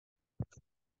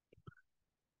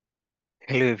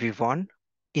Hello everyone.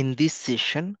 In this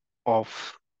session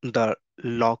of the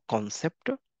lock concept,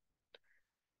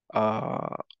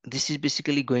 this is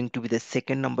basically going to be the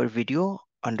second number video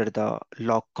under the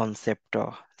lock concept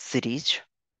series.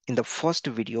 In the first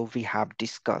video, we have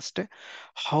discussed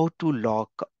how to lock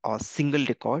a single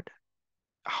record,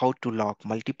 how to lock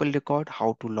multiple record,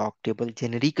 how to lock table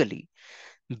generically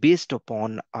based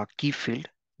upon a key field,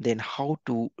 then how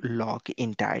to lock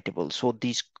entire table. So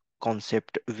this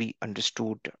concept we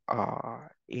understood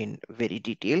in very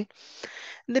detail.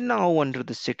 Then now under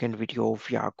the second video,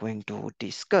 we are going to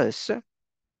discuss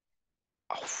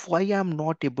why I'm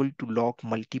not able to lock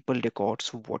multiple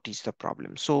records. What is the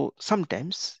problem? So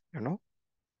sometimes,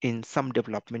 in some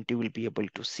development, you will be able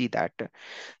to see that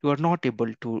you are not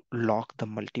able to lock the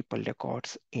multiple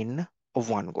records in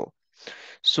one go.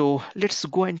 So let's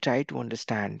go and try to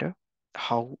understand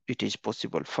how it is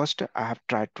possible. First, I have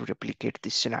tried to replicate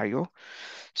this scenario.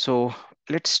 So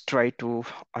let's try to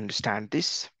understand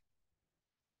this.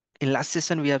 In last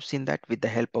session, we have seen that with the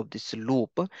help of this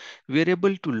loop, we are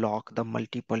able to lock the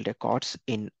multiple records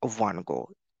in one go,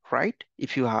 right?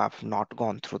 If you have not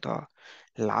gone through the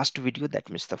last video, that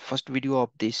means the first video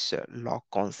of this lock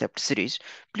concept series,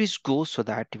 please go so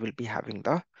that you will be having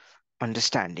the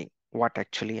understanding what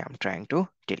actually I'm trying to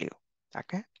tell you.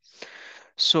 Okay,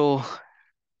 so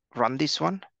run this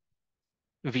one.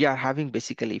 We are having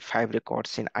basically 5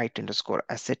 records in it underscore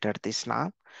asset at this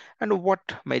now. And what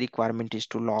my requirement is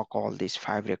to lock all these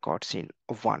 5 records in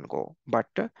one go. But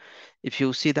if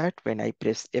you see that when I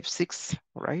press F6,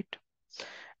 right?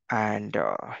 And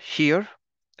here,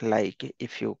 like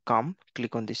if you come,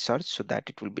 click on the search so that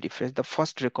it will be refreshed. The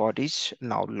first record is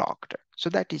now locked. So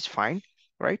that is fine,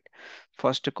 right?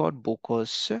 First record book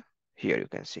was here you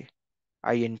can see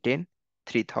IN10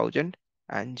 3000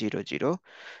 and 0000.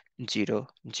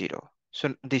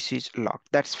 So this is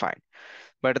locked. That's fine.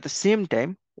 But at the same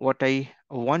time, what I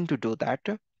want to do that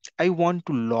I want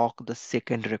to lock the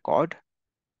second record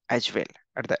as well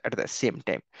at the same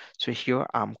time. So here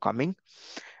I'm coming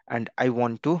and I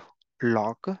want to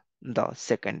lock the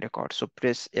second record. So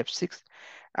press F6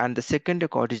 and the second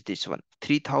record is this one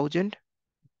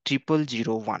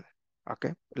 3000,001.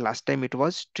 Okay, last time it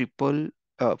was 4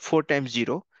 times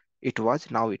 0 it was,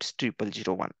 now it's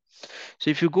 0001. So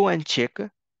if you go and check,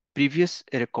 previous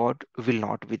record will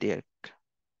not be there.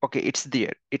 Okay, it's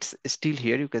there. It's still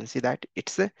here. You can see that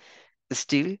it's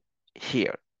still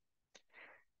here.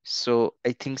 So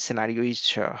I think scenario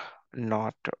is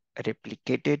not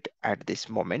replicated at this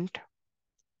moment.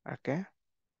 Okay.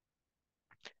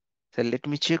 So let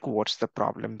me check what's the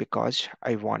problem because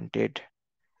I wanted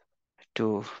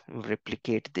to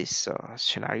replicate this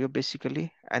scenario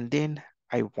basically, and then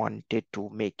I wanted to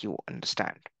make you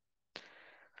understand.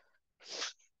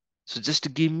 So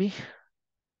just give me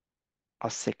a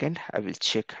second. I will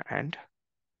check and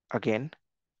again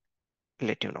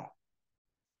let you know.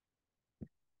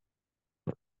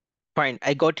 Fine,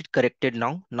 I got it corrected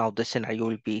now. Now the scenario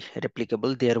will be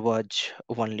replicable. There was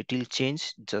one little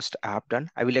change just I have done.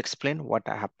 I will explain what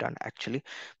I have done actually.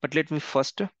 But let me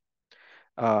first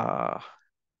uh,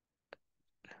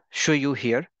 show you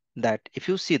here that if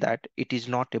you see that it is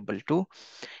not able to,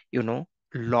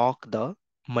 lock the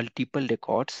multiple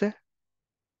records,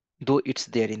 though it's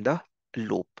there in the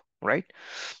loop, right?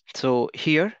 So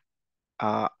here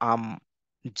I'm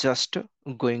just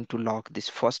going to lock this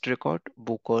first record,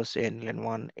 bookers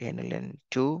NLN1,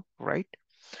 NLN2, right?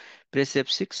 Press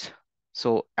F6.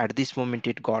 So at this moment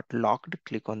it got locked.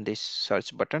 Click on this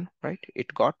search button, right?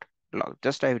 It got locked.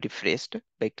 Just I have refreshed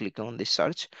by clicking on this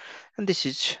search, and this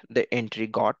is the entry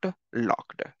got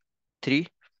locked.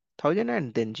 3000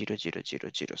 and then 0000.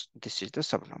 This is the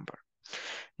sub number.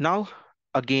 Now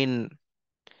again,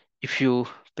 if you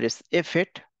press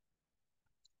F8,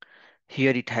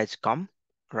 here it has come,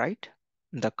 right?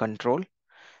 The control.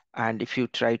 And if you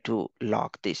try to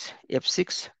lock this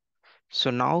F6, so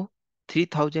now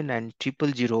 3000 and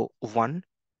 0001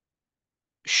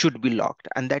 should be locked,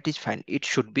 and that is fine. It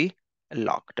should be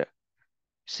locked.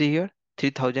 See here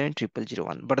 3000 and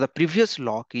 0001, but the previous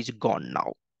lock is gone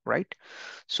now, right?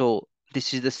 So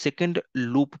this is the second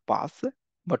loop path,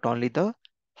 but only the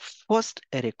first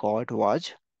record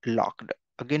was locked.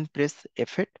 Again press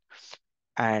F8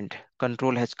 and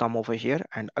control has come over here,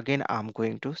 and again I'm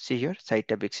going to see here site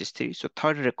tab x3. So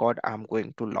third record I'm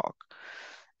going to lock,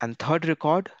 and third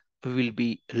record will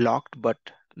be locked, but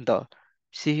the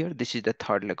see here this is the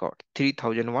third record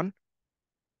 3001,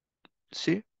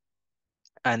 see,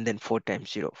 and then 4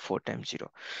 times 0, 4 times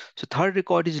 0. So third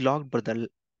record is locked, but the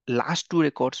last two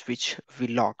records which we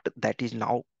locked, that is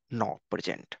now not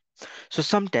present. So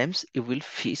sometimes you will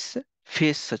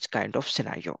face such kind of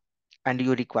scenario. And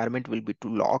your requirement will be to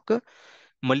lock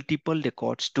multiple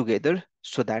records together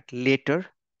so that later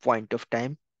point of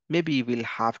time, maybe you will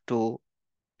have to,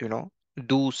 you know,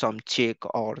 do some check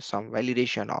or some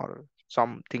validation or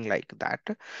something like that.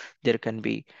 There can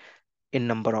be a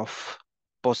number of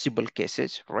possible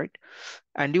cases, right?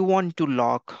 And you want to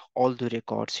lock all the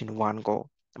records in one go,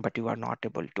 but you are not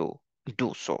able to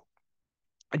do so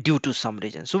due to some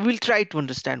reason. So we'll try to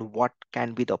understand what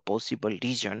can be the possible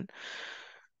reason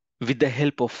with the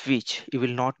help of which you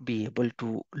will not be able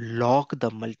to lock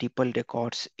the multiple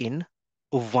records in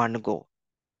one go.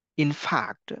 In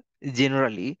fact,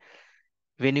 generally,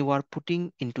 when you are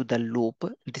putting into the loop,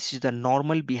 this is the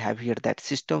normal behavior that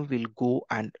system will go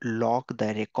and lock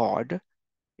the record,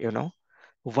 you know,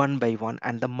 one by one,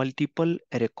 and the multiple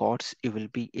records you will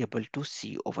be able to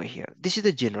see over here. This is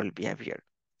the general behavior.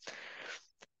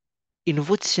 In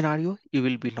which scenario you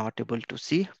will be not able to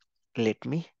see? Let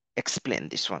me explain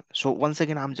this one. So once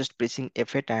again, I'm just pressing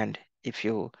F8, and if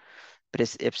you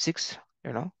press F6,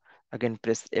 you know, again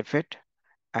press F8,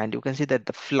 and you can see that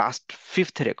the last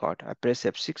fifth record, I press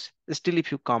F6. Still,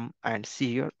 if you come and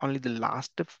see here, only the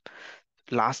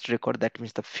last record, that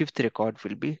means the fifth record,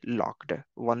 will be locked,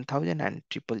 1000 and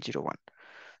 0001,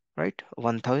 right?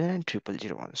 1000 and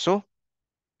 0001. So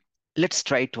let's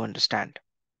try to understand.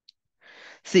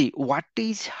 See what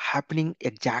is happening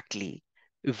exactly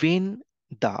when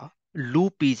the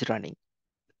loop is running,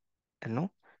 you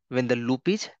know, when the loop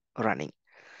is running.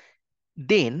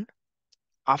 Then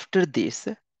after this,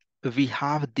 we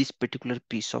have this particular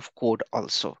piece of code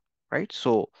also, right?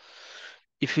 So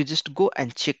if you just go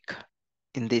and check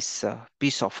in this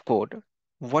piece of code,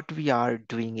 what we are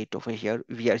doing it over here,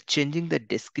 we are changing the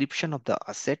description of the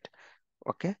asset,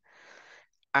 okay?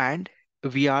 And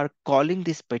we are calling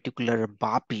this particular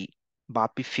BAPI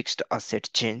fixed asset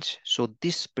change. So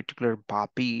this particular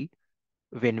BAPI,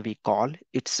 when we call,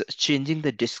 it's changing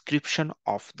the description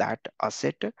of that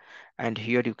asset. And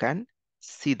here you can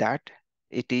see that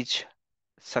it is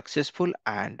successful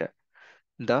and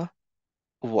the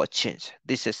was changed.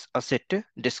 This is asset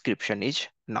description is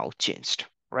now changed,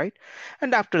 right?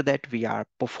 And after that, we are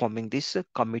performing this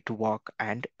commit walk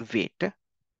and wait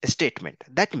statement.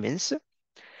 That means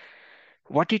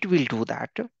what it will do,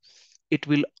 that it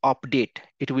will update,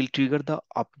 it will trigger the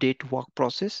update work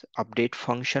process, update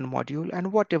function module,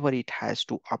 and whatever it has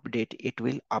to update, it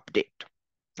will update.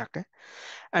 Okay.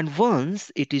 And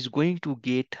once it is going to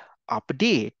get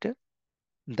update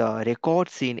the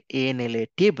records in ANLA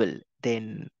table,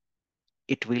 then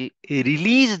it will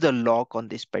release the lock on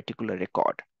this particular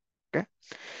record. Okay.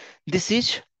 This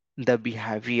is the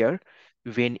behavior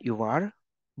when you are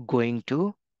going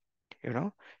to, you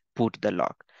know, put the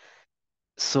lock.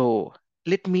 So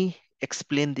let me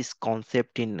explain this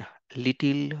concept in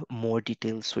little more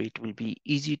detail so it will be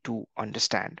easy to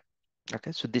understand.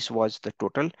 Okay, so this was the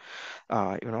total,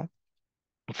 you know,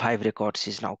 5 records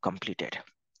is now completed.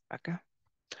 Okay,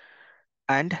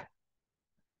 and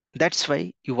that's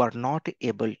why you are not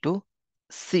able to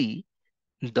see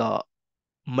the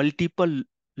multiple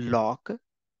lock.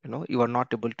 You know, you are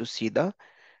not able to see the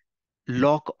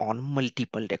lock on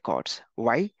multiple records.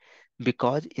 Why?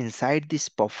 Because inside this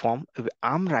perform,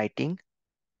 I'm writing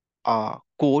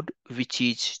code which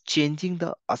is changing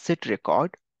the asset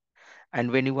record,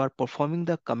 and when you are performing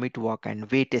the commit walk and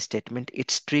wait statement,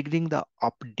 it's triggering the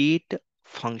update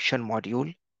function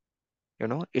module. You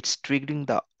know, it's triggering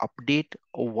the update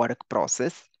work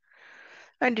process,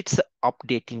 and it's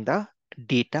updating the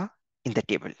data in the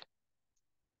table.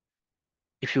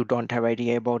 If you don't have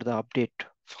idea about the update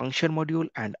function module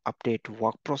and update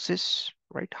work process,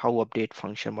 right, how update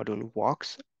function module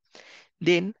works,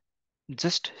 then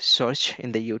just search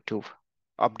in the YouTube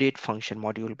update function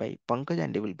module by Pankaj,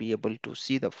 and you will be able to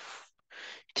see the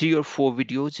 3 or 4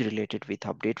 videos related with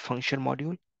update function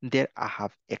module. There I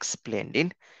have explained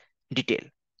in detail,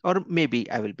 or maybe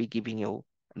I will be giving you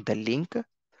the link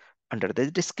under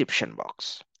the description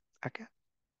box. Okay.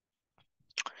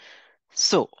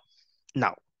 So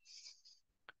now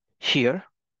here,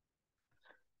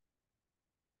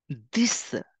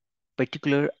 this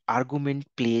particular argument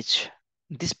plays,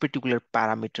 this particular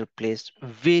parameter plays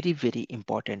very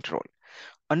important role.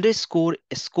 Underscore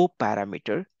scope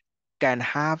parameter can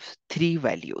have 3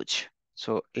 values.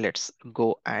 So let's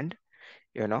go and,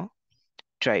 you know,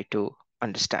 try to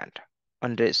understand.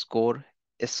 Underscore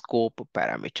scope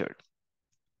parameter.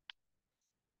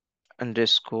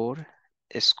 Underscore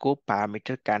scope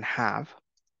parameter can have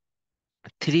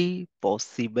 3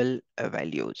 possible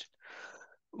values.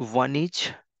 One is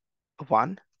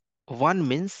one. One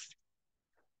means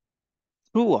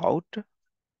throughout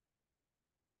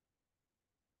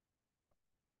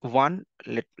 1,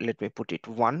 let me put it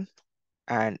 1,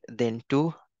 and then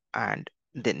 2, and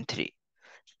then 3.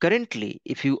 Currently,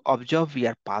 if you observe, we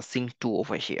are passing 2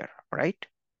 over here, right?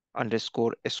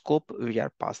 Underscore scope, we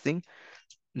are passing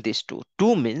this 2.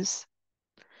 2 means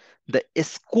the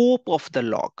scope of the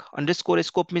lock. Underscore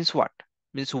scope means what?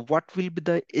 Means what will be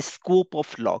the scope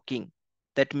of locking?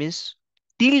 That means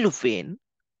till when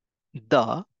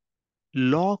the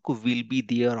lock will be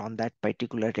there on that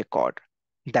particular record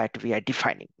that we are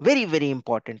defining. Very, very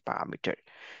important parameter.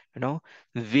 You know,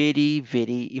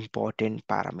 very important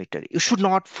parameter. You should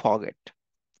not forget.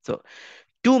 So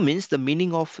 2 means the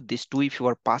meaning of this 2. If you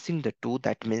are passing the 2,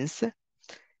 that means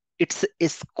its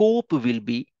scope will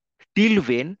be till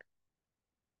when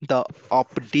the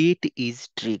update is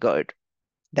triggered.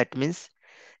 That means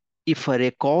if a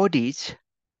record is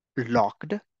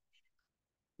locked,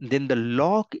 then the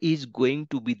lock is going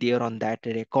to be there on that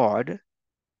record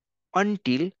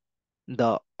until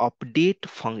the update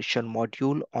function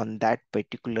module on that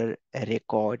particular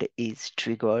record is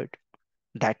triggered.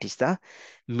 That is the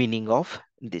meaning of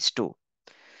this 2.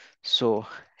 So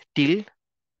till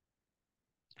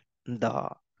the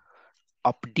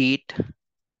update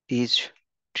is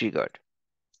triggered.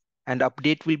 And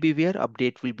update will be where?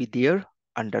 Update will be there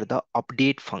under the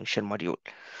update function module.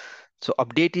 So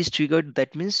update is triggered.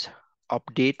 That means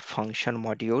update function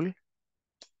module,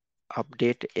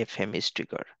 update FM is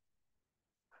triggered.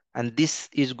 And this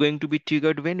is going to be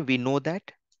triggered when we know that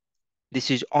this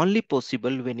is only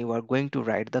possible when you are going to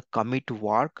write the commit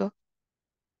work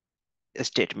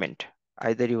statement.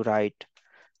 Either you write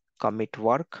commit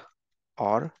work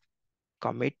or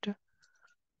commit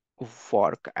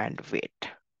work and wait.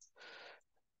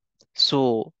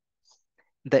 So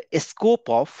the scope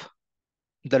of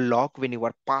the lock when you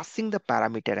are passing the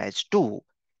parameter as 2,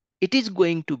 it is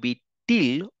going to be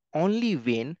till only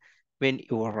when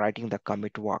you are writing the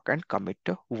commit work and commit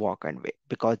work and wait,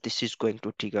 because this is going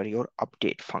to trigger your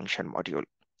update function module,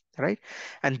 right?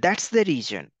 And that's the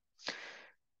reason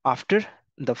after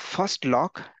the first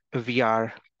lock, we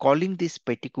are calling this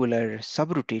particular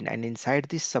subroutine, and inside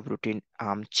this subroutine,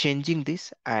 I'm changing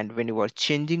this. And when you are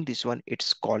changing this one,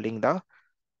 it's calling the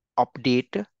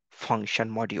update function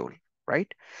module,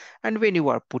 right? And when you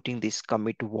are putting this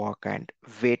commit work and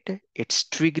wait, it's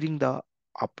triggering the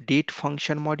update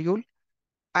function module,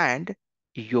 and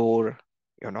your,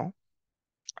 you know,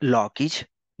 lock is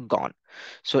gone.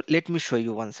 So let me show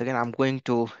you once again. I'm going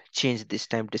to change this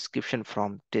time description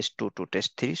from test 2 to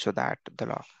test 3 so that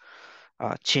the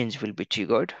change will be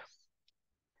triggered,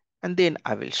 and then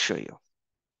I will show you.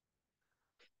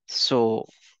 So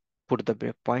put the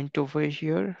breakpoint over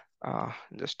here,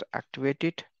 just activate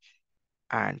it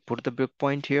and put the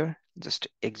breakpoint here, just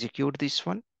execute this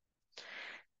one.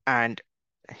 And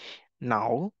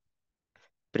now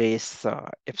press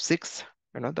F6.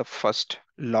 You know, the first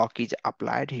lock is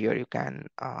applied here. You can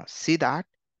see that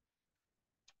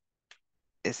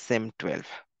SM12,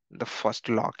 the first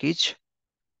lock is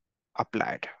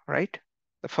applied, right?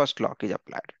 The first lock is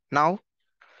applied. Now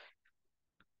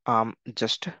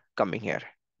just coming here,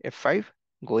 F5,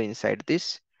 go inside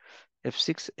this,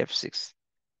 F6, F6,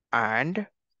 and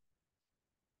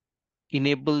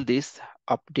enable this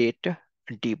update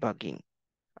debugging.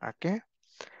 Okay,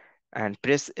 and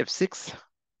press F6.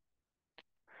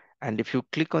 And if you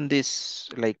click on this,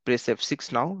 like press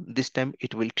F6 now, this time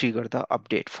it will trigger the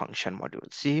update function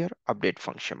module. See here, update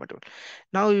function module.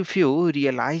 Now, if you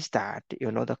realize that,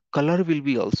 you know, the color will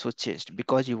be also changed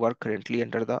because you are currently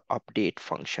under the update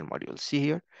function module. See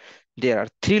here, there are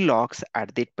 3 locks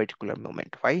at that particular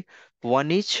moment. Why? One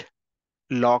is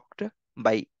locked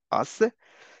by us.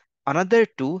 Another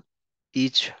 2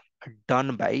 is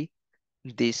done by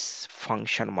this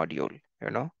function module, you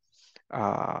know,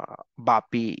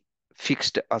 BAPI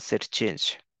fixed asset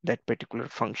change, that particular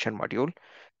function module,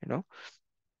 you know,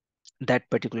 that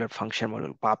particular function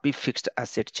module, BAPI fixed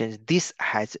asset change, this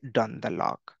has done the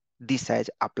lock. This has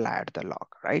applied the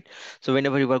lock, right? So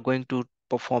whenever you are going to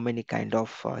perform any kind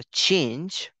of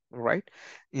change, right,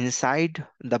 inside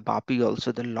the BAPI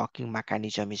also the locking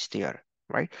mechanism is there,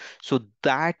 right? So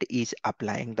that is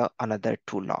applying the another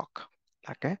 2 lock,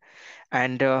 okay?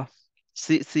 And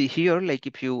see here, like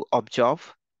if you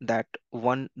observe that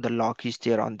one, the lock is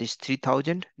there on this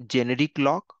 3000 generic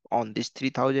lock on this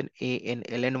 3000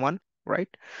 ANLN1, right?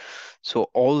 So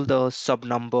all the sub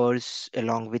numbers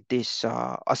along with this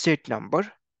asset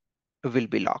number will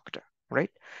be locked, right?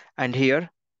 And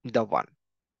here the one,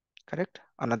 correct?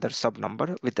 Another sub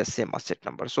number with the same asset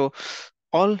number. So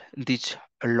all this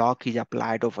lock is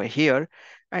applied over here.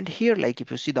 And here, like if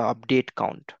you see the update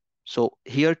count, so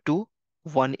here too,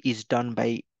 one is done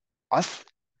by us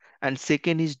and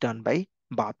second is done by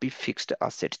BAPI fixed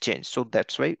asset change. So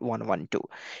that's why 112.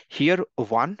 Here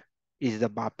 1 is the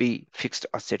BAPI fixed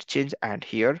asset change, and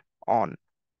here on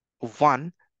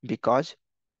 1 because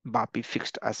BAPI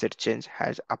fixed asset change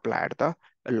has applied the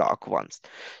lock once.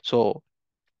 So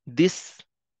this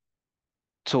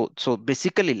so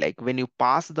basically, like when you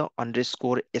pass the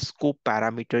underscore scope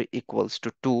parameter equals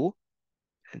to 2,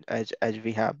 and as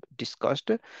we have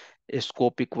discussed, a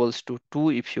scope equals to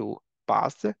 2, if you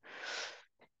pass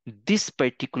this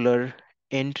particular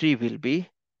entry will be,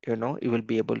 you will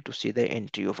be able to see the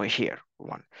entry over here,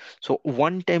 1. So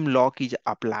one time lock is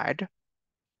applied,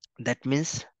 that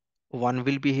means 1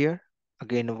 will be here,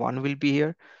 again 1 will be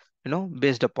here,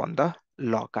 based upon the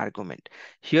lock argument.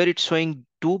 Here it's showing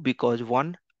 2 because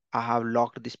 1, I have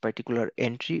locked this particular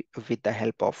entry with the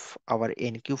help of our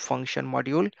NQ function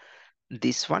module,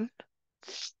 this one,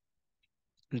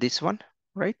 this one,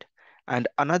 right? And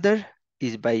another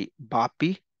is by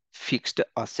BAPI fixed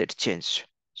asset change.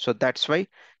 So that's why,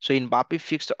 so in BAPI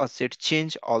fixed asset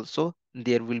change also,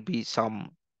 there will be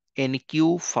some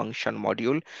NQ function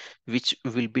module which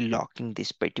will be locking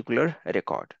this particular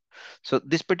record. So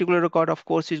this particular record, of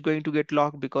course, is going to get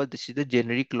locked because this is the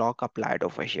generic lock applied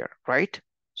over here, right?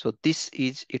 So this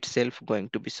is itself going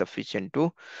to be sufficient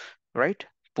to, right,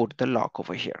 put the lock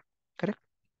over here, correct?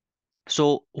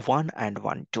 So 1 and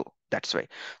 1, 2. That's why.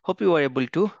 Hope you are able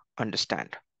to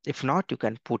understand. If not, you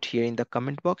can put here in the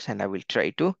comment box and I will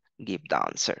try to give the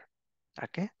answer.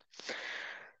 Okay,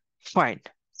 fine.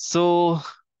 So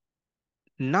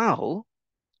now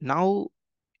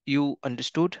you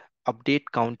understood update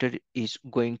counter is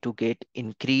going to get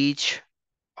increase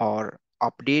or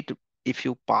update if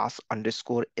you pass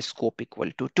underscore scope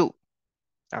equal to 2.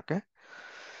 Okay.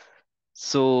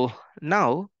 So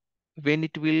now when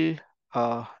it will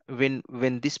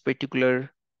when this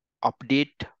particular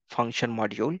update function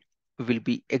module will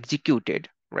be executed,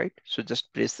 right? So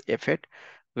just press F8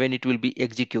 when it will be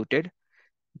executed.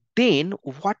 Then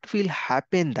what will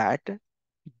happen that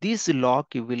this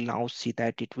lock, you will now see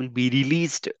that it will be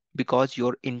released because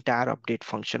your entire update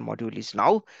function module is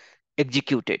now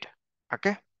executed.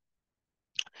 Okay.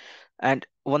 And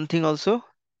one thing also,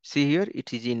 see here,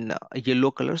 it is in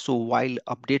yellow color. So while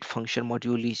update function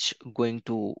module is going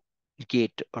to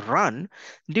get run,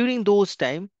 during those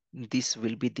time, this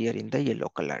will be there in the yellow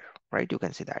color, right? You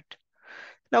can see that.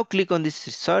 Now click on this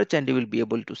search and you will be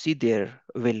able to see there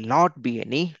will not be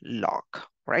any lock,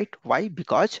 right? Why?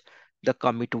 Because the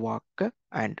commit walk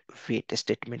and wait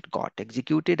statement got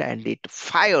executed and it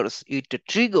fires, it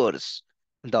triggers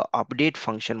the update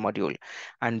function module.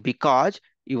 And because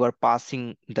you are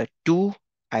passing the 2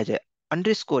 as a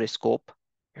underscore scope,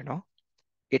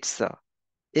 it's a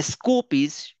scope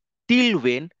is till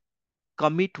when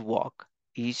commit walk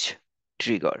is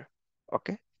triggered.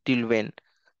 Okay, till when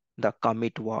the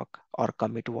commit walk or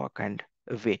commit walk and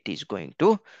wait is going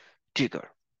to trigger.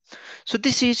 So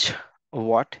this is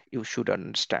what you should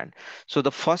understand. So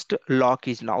the first lock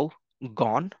is now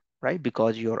gone, right?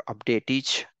 Because your update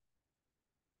is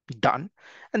done,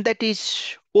 and that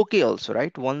is okay also,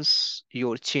 right? Once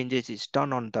your changes is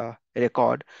done on the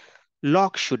record,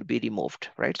 lock should be removed,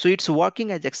 right? So it's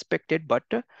working as expected, but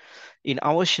in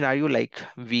our scenario, like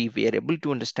we were able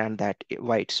to understand that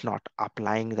why it's not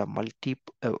applying the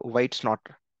why it's not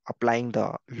applying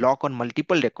the lock on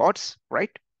multiple records,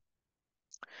 right?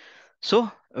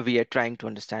 So we are trying to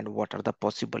understand what are the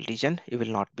possible reason you will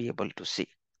not be able to see,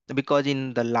 because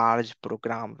in the large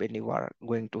program when you are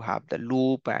going to have the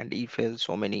loop and if else,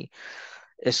 so many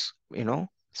is,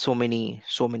 so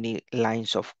many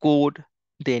lines of code,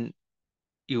 then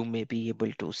you may be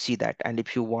able to see that. And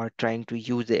if you are trying to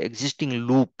use the existing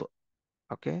loop,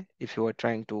 okay, if you are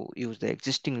trying to use the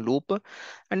existing loop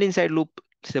and inside loop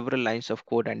several lines of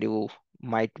code, and you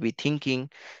might be thinking,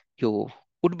 you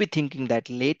would be thinking that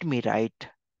let me write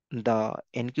the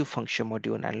NQ function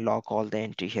module and lock all the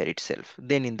entry here itself,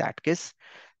 then in that case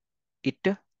it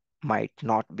might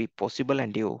not be possible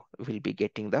and you will be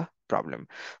getting the problem.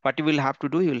 What you will have to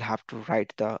do, you will have to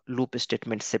write the loop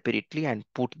statement separately and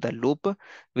put the loop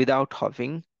without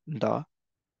having the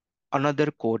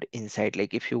another code inside.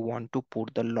 Like if you want to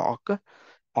put the lock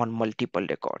on multiple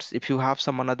records, if you have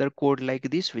some another code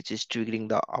like this which is triggering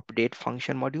the update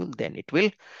function module, then it will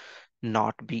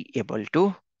not be able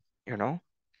to, you know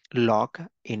lock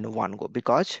in one go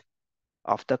because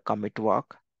of the commit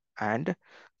walk and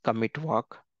commit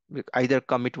walk. Either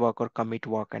commit walk or commit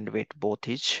walk and wait, both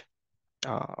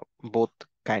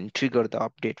can trigger the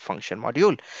update function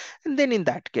module, and then in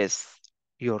that case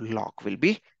your lock will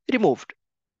be removed.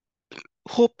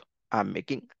 Hope I'm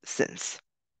making sense.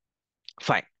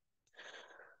 Fine.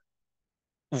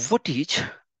 what is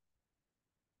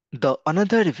the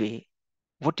another way,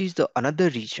 what is the another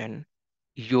reason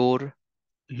your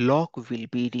lock will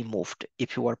be removed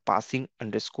if you are passing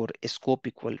underscore scope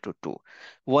equal to 2?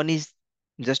 One is,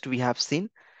 just we have seen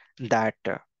that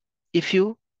if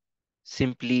you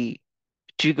simply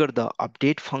trigger the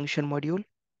update function module,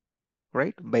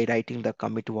 right, by writing the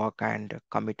commit walk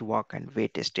and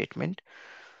wait statement,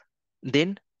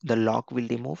 then the lock will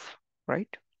remove, right?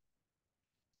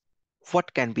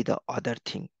 What can be the other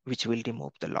thing which will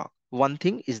remove the lock? One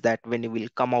thing is that when you will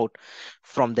come out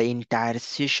from the entire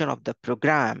session of the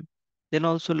program, then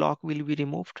also lock will be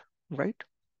removed, right?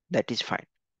 That is fine.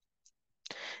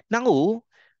 Now,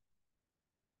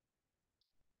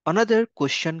 another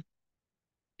question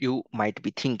you might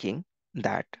be thinking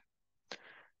that,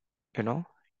 you know,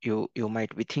 you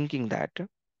might be thinking that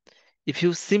if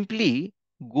you simply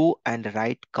go and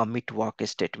write commit walk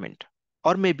statement,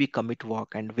 or maybe commit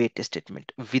walk and wait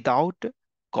statement without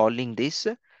calling this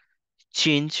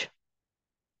change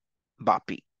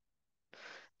BAPI.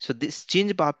 So this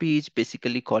change BAPI is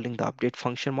basically calling the update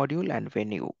function module, and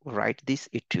when you write this,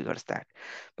 it triggers that.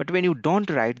 But when you don't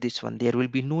write this one, there will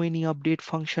be no any update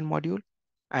function module.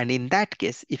 And in that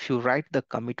case, if you write the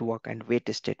commit walk and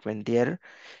wait statement, there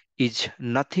is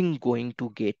nothing going to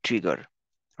get triggered,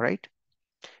 right?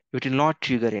 It will not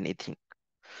trigger anything.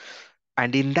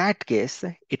 And in that case,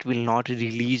 it will not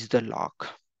release the lock.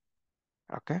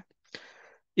 Okay.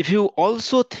 If you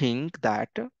also think that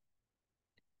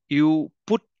you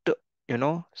put,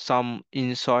 some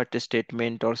insert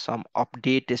statement or some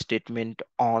update statement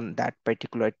on that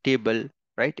particular table,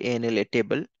 right, ANLA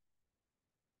table,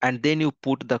 and then you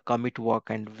put the commit walk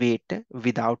and wait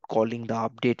without calling the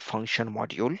update function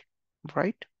module,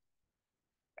 right,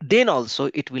 then also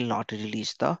it will not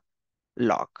release the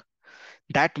lock.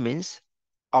 That means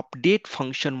update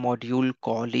function module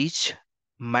call is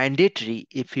mandatory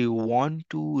if you want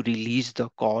to release the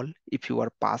call, if you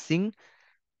are passing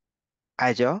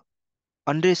as a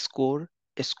underscore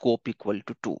scope equal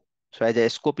to 2. So as a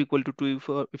scope equal to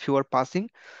 2, if you are passing,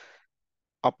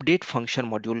 update function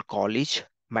module call is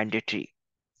mandatory.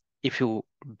 If you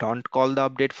don't call the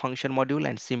update function module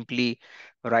and simply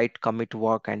write commit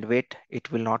walk and wait,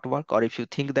 it will not work. Or if you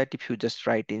think that if you just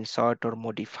write insert or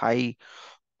modify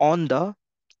on the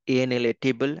ANLA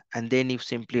table and then you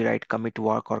simply write commit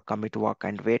walk or commit walk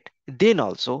and wait, then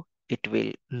also it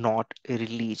will not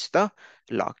release the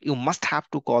lock. You must have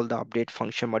to call the update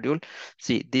function module.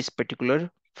 See, this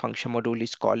particular function module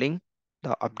is calling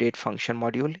the update function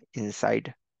module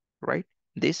inside, right?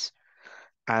 This,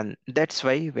 and that's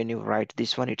why when you write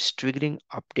this one, it's triggering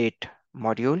update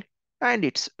module and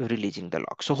it's releasing the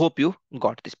lock. So hope you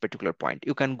got this particular point.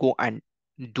 You can go and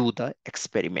do the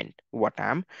experiment, what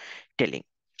I'm telling.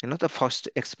 The first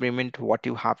experiment, what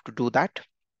you have to do that,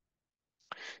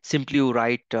 simply you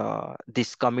write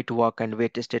this commit walk and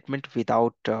wait statement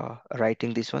without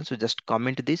writing this one. So just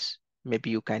comment this.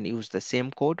 Maybe you can use the same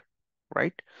code,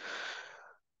 right?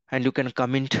 And you can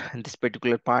comment this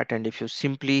particular part. And if you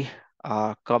simply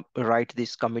write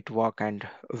this commit walk and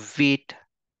wait,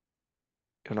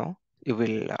 you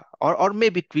will, or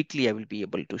maybe quickly I will be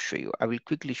able to show you. I will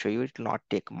quickly show you. It will not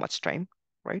take much time,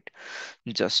 right?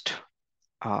 Just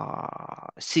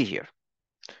see here.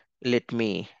 Let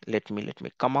me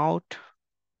come out.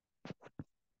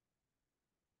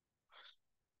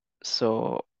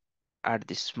 So at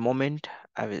this moment,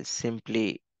 I will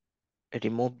simply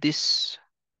remove this.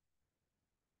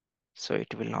 So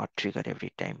it will not trigger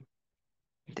every time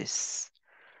this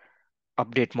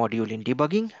update module in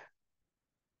debugging.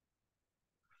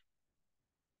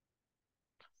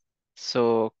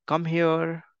 So come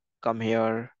here,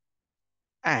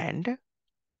 and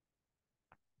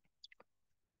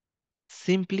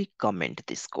simply comment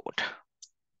this code.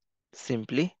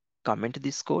 Simply comment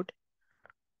this code,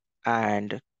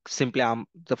 and simply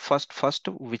the first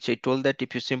which I told that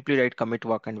if you simply write commit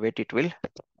walk and wait, it will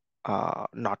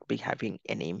not be having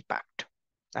any impact.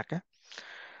 Okay.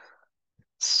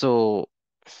 So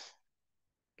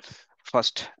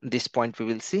first this point we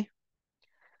will see.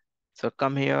 So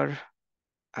come here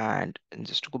and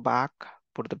just go back,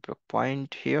 put the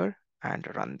point here and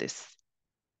run this.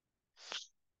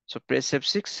 So press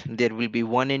F6, there will be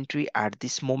one entry at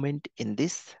this moment in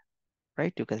this,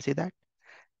 right? You can see that.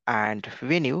 And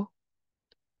when you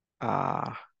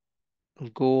uh,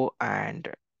 go and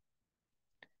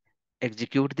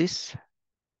execute this,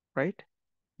 right?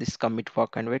 This commit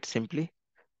walk and wait simply.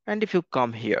 And if you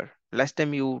come here, last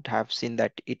time you would have seen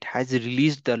that it has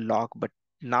released the lock, but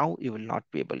now you will not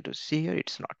be able to see here,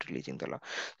 it's not releasing the lock.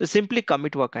 So simply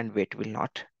commit walk and wait will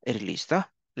not release the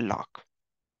lock.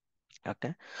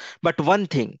 Okay. But one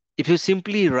thing, if you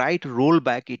simply write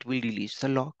rollback, it will release the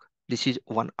lock. This is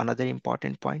one another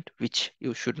important point which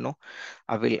you should know.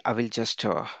 I will just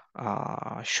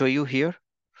show you here.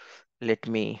 Let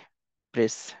me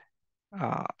press.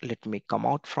 Let me come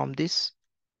out from this.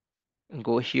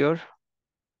 Go here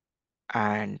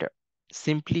and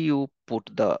simply you put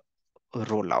the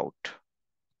rollout.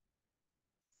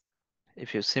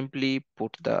 If you simply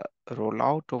put the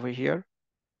rollout over here,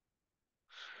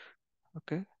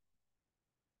 okay.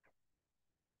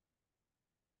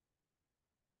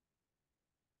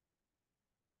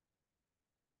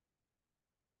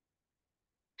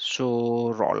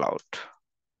 So rollout,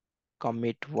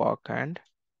 commit work and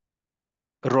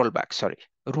rollback, sorry,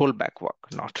 rollback work,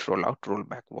 not rollout,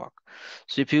 rollback work.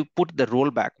 So if you put the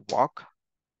rollback work,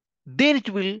 then it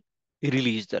will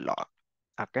release the log.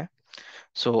 Okay.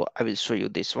 So I will show you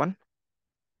this one.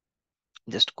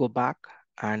 Just go back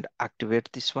and activate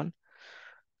this one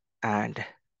and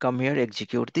come here,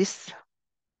 execute this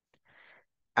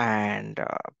and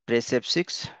press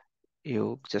F6.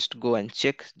 You just go and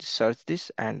check, search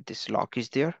this and this lock is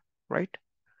there, right?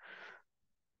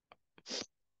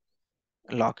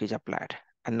 Lock is applied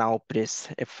and now press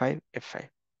F5, F5.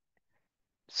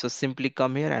 So simply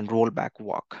come here and roll back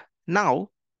walk. Now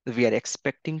we are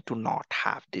expecting to not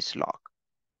have this lock.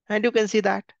 And you can see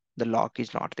that the lock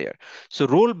is not there. So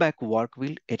rollback work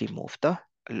will remove the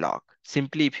lock.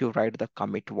 Simply if you write the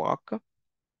commit work,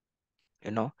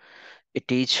 you know,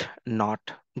 it is not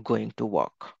going to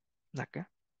work. Okay.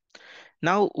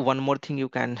 Now one more thing you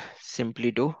can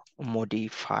simply do,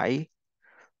 modify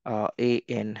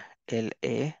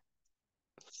ANLA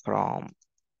from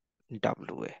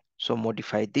WA. So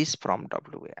modify this from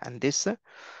WA and this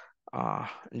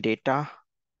data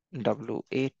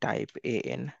WA type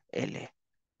ANLA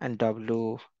and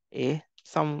WA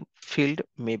some field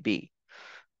maybe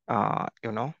I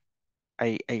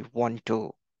want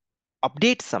to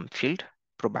update some field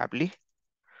probably.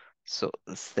 So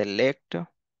select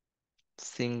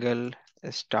single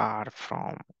star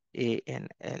from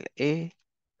ANLA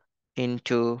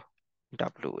into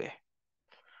WA.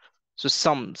 So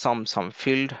some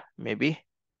field maybe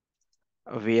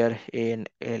where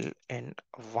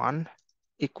ANLN1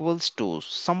 equals to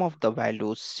some of the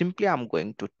values. Simply I'm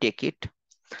going to take it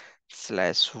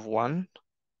 /1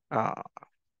 uh,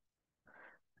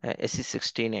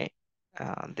 SE16A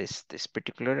this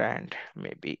particular and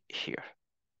maybe here.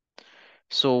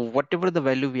 So whatever the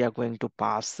value we are going to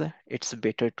pass, it's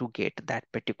better to get that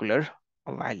particular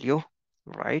value,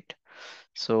 right?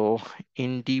 So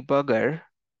in debugger,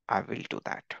 I will do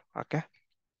that. Okay.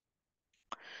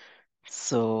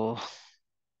 So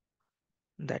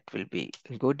that will be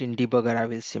good. In debugger, I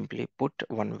will simply put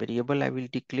one variable. I will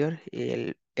declare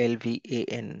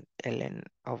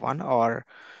LVANLN1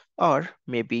 or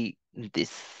maybe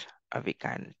this we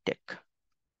can take.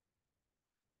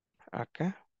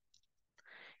 Okay.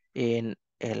 In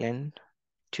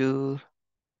ln2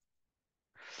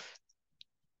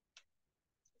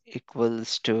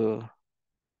 equals to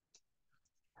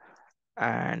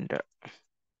and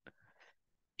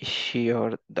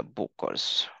here the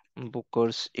bookers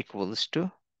equals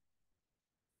to,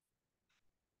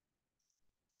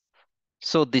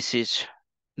 so this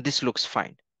looks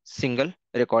fine. Single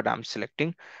record I'm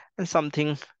selecting and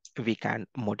something we can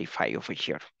modify over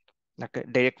here. Okay,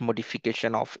 direct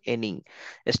modification of any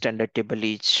standard table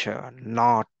is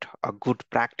not a good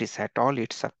practice at all.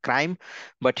 It's a crime.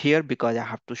 But here, because I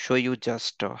have to show you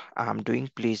just I'm doing,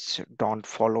 please don't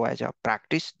follow as a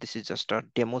practice. This is just a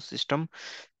demo system,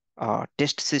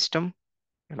 test system,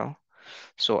 you know.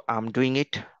 So I'm doing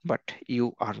it, but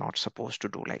you are not supposed to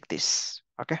do like this.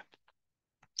 Okay.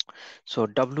 So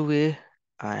WA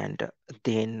and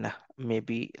then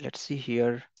maybe let's see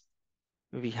here.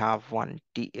 We have one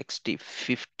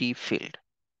txt50 field.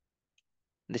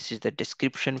 This is the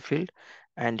description field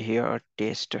and here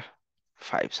test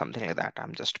 5, something like that.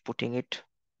 I'm just putting it,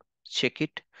 check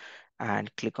it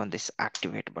and click on this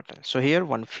activate button. So here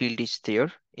one field is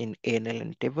there in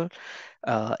ANLN table,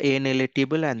 ANLA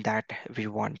table, and that we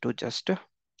want to just,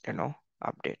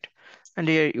 update. And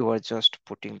here you are just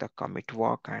putting the commit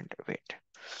walk and wait.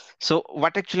 So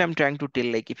what actually I'm trying to tell,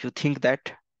 like if you think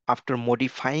that after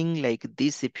modifying like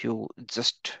this, if you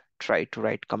just try to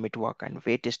write commit work and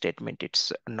wait a statement,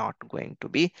 it's not going to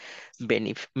be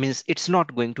means it's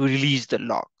not going to release the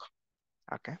log.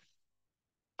 Okay.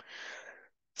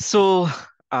 So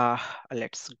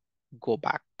let's go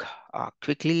back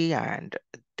quickly and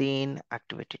then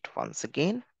activate it once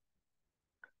again.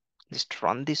 Just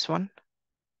run this one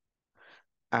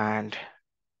and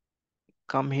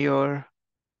come here,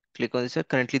 click on this.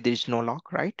 Currently there is no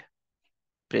lock, right?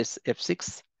 press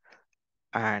F6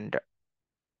 and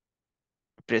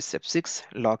press F6.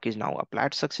 Lock is now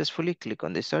applied successfully. Click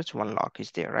on the search. One lock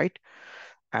is there, right?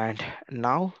 And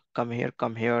now come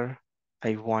here.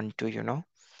 I want to,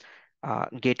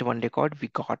 get one record. We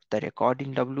got the record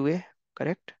in WA,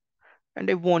 correct? And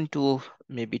I want to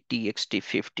maybe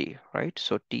txt50, right?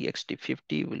 So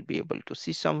txt50 will be able to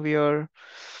see somewhere,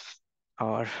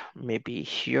 or maybe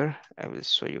here. I will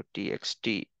show you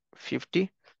txt50.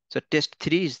 So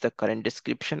test3 is the current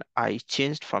description. I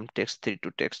changed from text3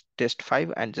 to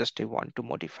test5, and just I want to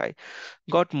modify.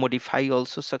 Got modify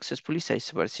also successfully,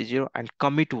 size versus 0, and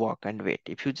commit work and wait.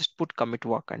 If you just put commit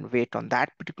work and wait on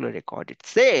that particular record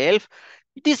itself,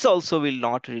 this also will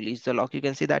not release the lock. You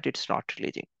can see that it's not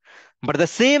releasing. But the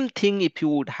same thing if you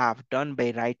would have done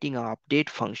by writing an update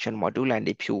function module, and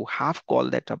if you have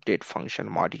called that update function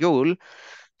module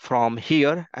from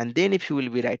here, and then if you will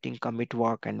be writing commit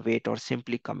work and wait or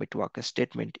simply commit work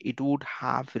statement, it would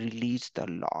have released the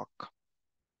lock.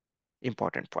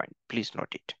 Important point, please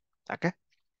note it. Okay.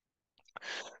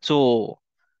 So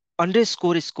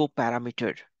underscore scope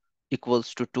parameter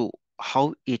equals to 2,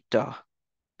 how it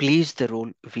plays the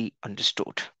role we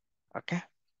understood. Okay.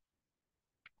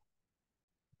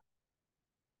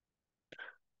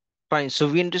 Fine. So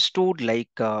we understood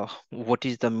like what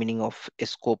is the meaning of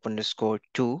scope underscore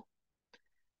 2.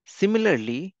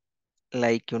 Similarly,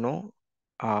 like,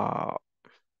 uh,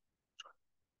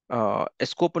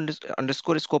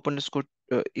 underscore scope underscore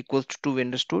equals to 2 we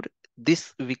understood.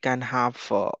 This we can have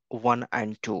 1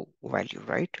 and 2 value,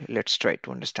 right? Let's try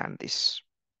to understand this.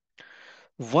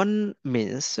 1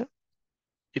 means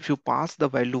if you pass the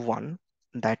value 1,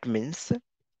 that means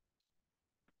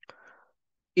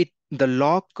the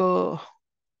lock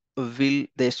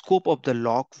the scope of the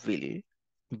lock will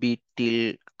be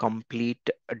till complete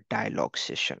dialog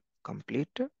session.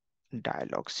 Complete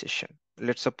dialog session.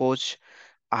 Let's suppose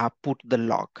I have put the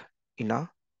lock in a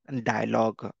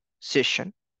dialog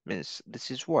session. Means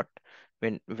this is what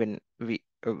when we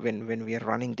are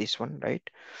running this one, right?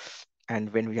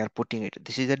 And when we are putting it,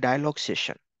 this is a dialog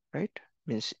session, right?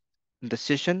 Means the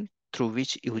session through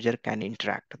which user can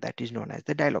interact, that is known as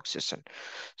the dialog session.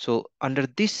 So under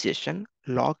this session,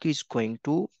 lock is going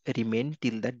to remain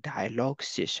till the dialog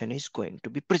session is going to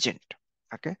be present.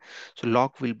 Okay, so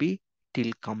lock will be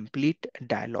till complete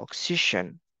dialog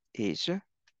session is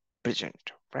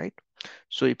present, right?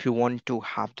 So if you want to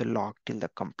have the lock till the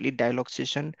complete dialog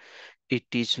session, it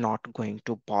is not going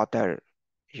to bother,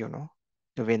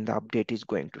 when the update is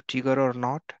going to trigger or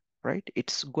not, right?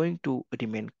 It's going to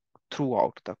remain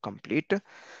throughout the complete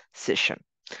session.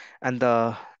 And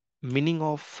the meaning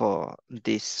of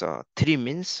this 3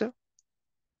 means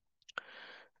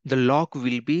the lock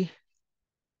will be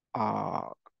uh,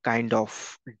 kind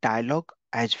of dialogue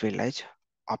as well as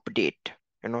update.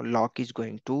 Lock is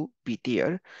going to be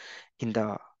there in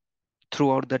the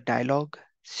throughout the dialogue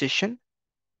session,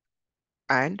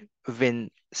 and when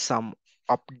some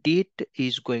update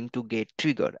is going to get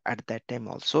triggered at that time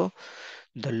also,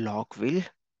 the lock will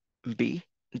be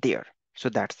there. So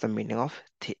that's the meaning of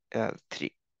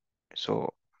 3.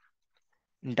 So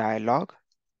dialogue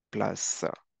plus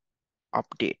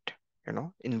update,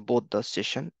 in both the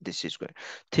session, this is going.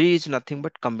 3 is nothing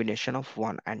but combination of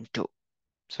 1 and 2.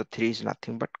 So 3 is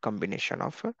nothing but combination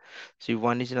of, see,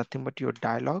 1 is nothing but your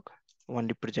dialogue. 1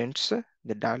 represents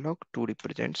the dialogue, 2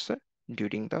 represents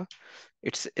during the,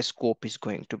 its scope is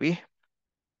going to be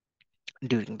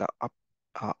during the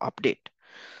update.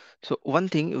 So one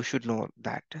thing you should know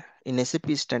that in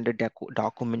SAP standard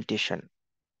documentation,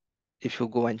 if you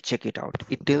go and check it out,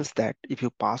 it tells that if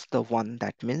you pass the 1,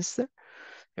 that means,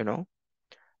 you know,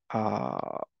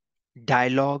 uh,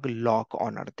 dialogue lock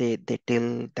honor. They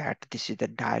tell that this is the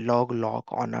dialogue lock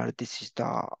honor, this is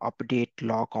the update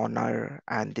lock honor,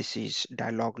 and this is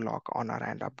dialogue lock honor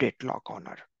and update lock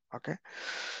honor. Okay,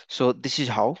 so this is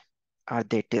how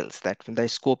they tells that the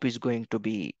scope is going to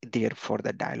be there for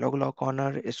the dialogue lock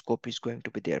honor, scope is going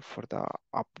to be there for the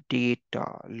update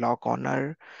lock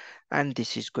honor, and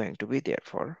this is going to be there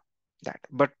for that.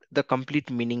 But the complete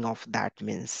meaning of that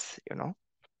means,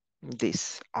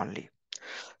 this only.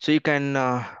 So you can,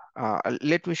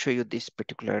 let me show you this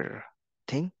particular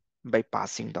thing by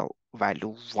passing the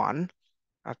value 1.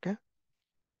 Okay.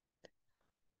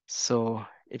 So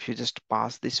if you just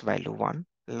pass this value 1,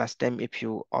 last time if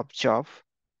you observe,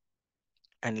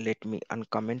 and let me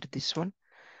uncomment this one,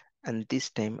 and this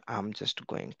time I'm just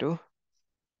going to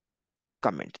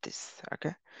comment this.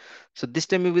 Okay. So this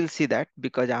time you will see that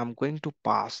because I'm going to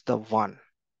pass the 1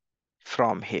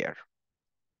 from here.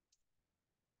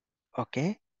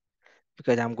 Okay.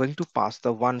 Because I'm going to pass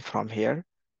the 1 from here.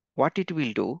 What it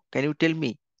will do, can you tell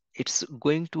me? It's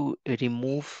going to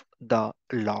remove the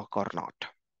lock or not?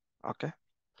 Okay.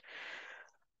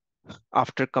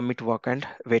 After commit work and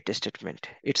wait statement,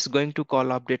 it's going to call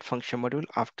update function module.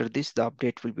 After this, the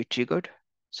update will be triggered.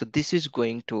 So this is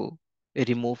going to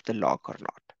remove the lock or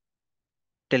not?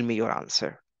 Tell me your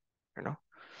answer. You know,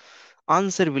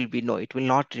 answer will be no, it will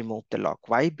not remove the lock.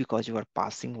 Why? Because you are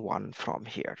passing one from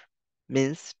here.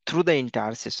 Means through the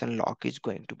entire session, lock is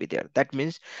going to be there. That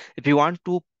means if you want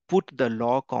to put the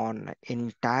lock on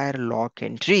entire lock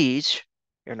entries,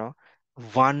 you know,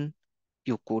 one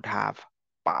you could have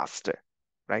passed,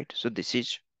 right? So this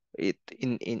is it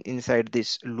in inside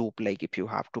this loop. Like if you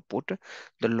have to put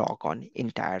the lock on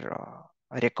entire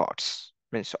records,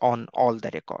 means on all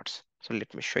the records. So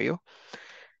let me show you.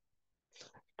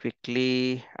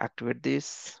 Quickly activate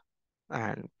this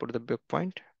and put the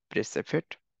breakpoint, press F8,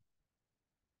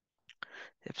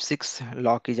 F6,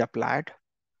 lock is applied.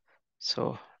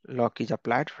 So lock is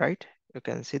applied, right? You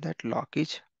can see that lock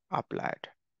is applied.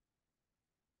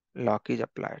 Lock is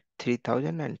applied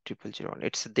 3000 and 0001.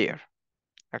 It's there.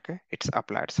 Okay, it's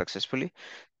applied successfully.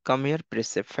 Come here,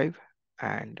 press F5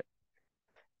 and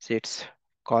see it's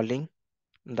calling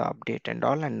the update and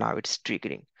all, and now it's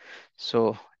triggering.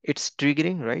 So it's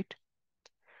triggering, right?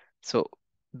 So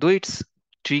though it's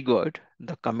triggered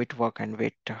the commit work and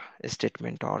wait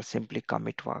statement or simply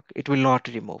commit work, it will not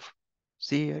remove.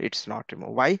 See here, it's not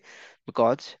remove. Why?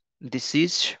 Because this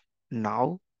is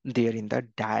now there in the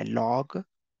dialog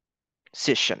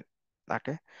session.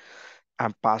 Okay,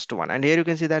 I'm past one, and here you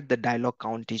can see that the dialog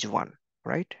count is one,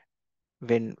 right?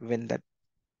 When the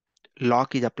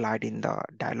lock is applied in the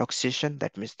dialog session,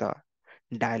 that means the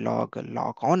dialog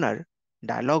owner,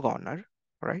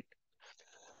 right?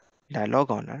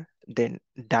 Dialog owner, then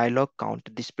dialog count,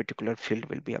 this particular field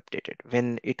will be updated.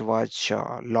 When it was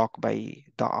locked by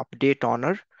the update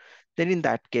owner, then in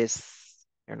that case,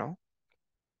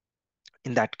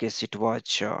 in that case it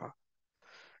was,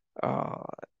 uh,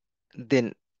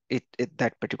 then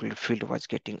that particular field was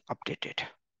getting updated.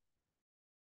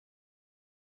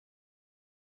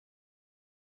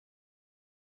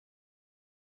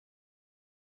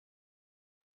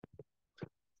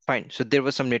 Fine. So there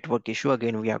was some network issue.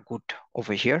 Again, we are good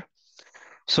over here.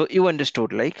 So you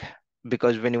understood, like,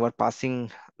 because when you are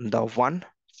passing the one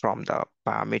from the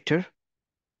parameter,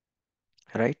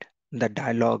 right, the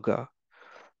dialog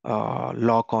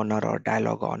lock owner or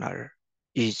dialog owner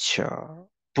is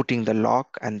putting the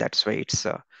lock, and that's why it's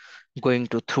going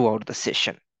to throughout the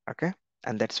session. Okay,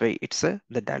 and that's why it's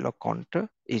the dialog counter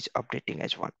is updating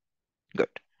as one. Good.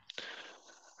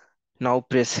 Now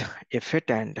press F8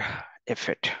 and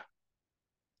F8.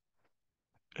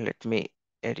 Let me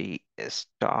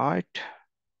restart.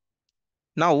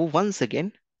 Now once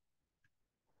again,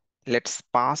 let's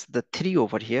pass the 3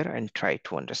 over here and try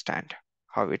to understand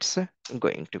how it's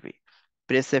going to be.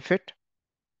 Press F8,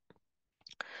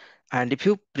 and if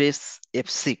you press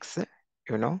F6,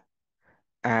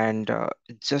 and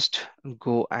just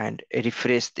go and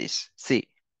refresh this. See,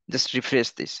 just refresh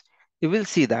this. You will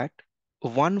see that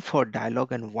one for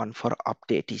dialog and one for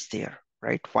update is there,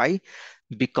 right? Why?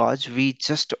 Because we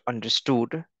just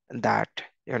understood that,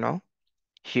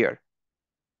 here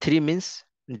 3 means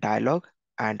dialog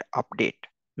and update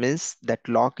means that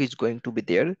lock is going to be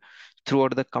there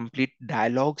throughout the complete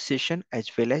dialog session,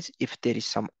 as well as if there is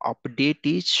some update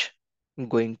is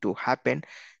going to happen,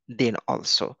 then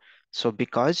also. So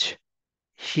because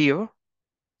here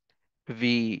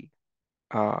we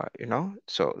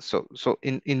so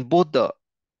in both the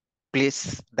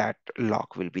place that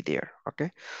lock will be there.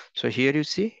 Okay, so here you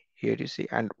see,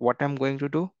 and what I'm going to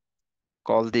do,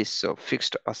 call this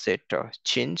fixed asset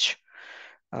change.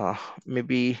 uh,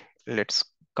 Maybe let's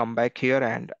come back here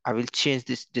and I will change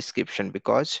this description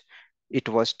because it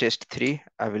was test 3.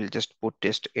 I will just put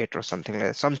test 8 or something like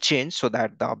that, some change, so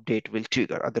that the update will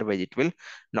trigger, otherwise it will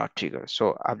not trigger.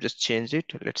 So I've just changed it.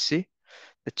 Let's see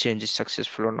the change is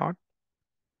successful or not.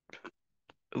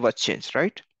 Was changed,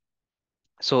 right?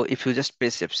 So if you just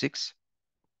press F6,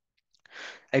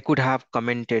 I could have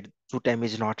commented 2 time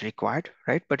is not required,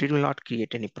 right? But it will not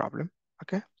create any problem.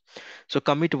 Okay. So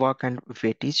commit work and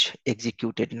wait is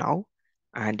executed now.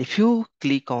 And if you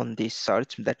click on this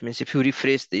search, that means if you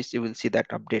refresh this, you will see that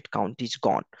update count is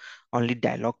gone. Only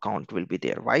dialog count will be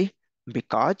there. Why?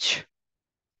 Because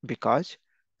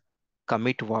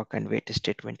commit work and wait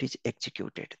statement is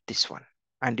executed, this one,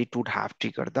 and it would have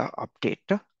triggered the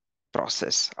update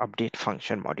process, update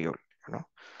function module.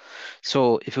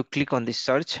 So if you click on this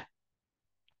search,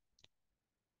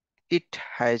 it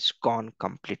has gone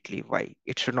completely. Why?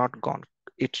 It should not gone.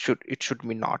 It should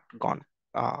be not gone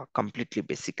completely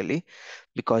basically,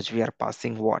 because we are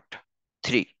passing what?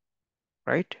 3,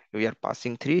 right? We are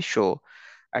passing 3, so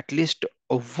at least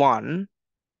one,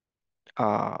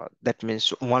 that means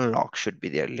one lock should be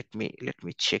there. Let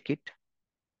me check it.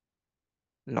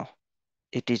 No,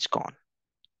 it is gone.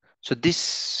 So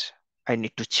this I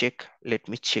need to check. Let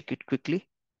me check it quickly.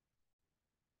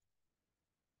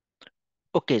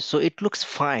 Okay, so it looks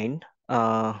fine.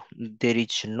 There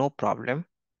is no problem.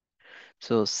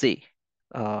 So see,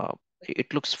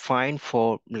 it looks fine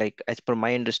for, like, as per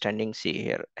my understanding. See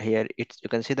here it's, you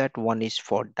can see that one is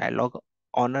for dialog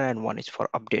owner and one is for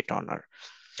update owner.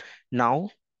 Now,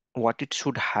 what it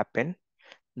should happen,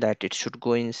 that it should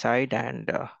go inside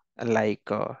and like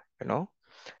you know,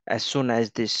 as soon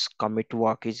as this commit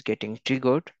walk is getting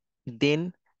triggered,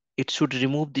 then it should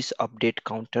remove this update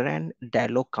counter and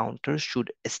dialog counter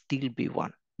should still be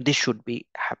 1. This should be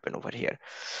happen over here.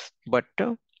 But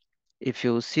if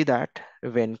you see that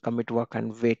when commit walk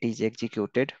and wait is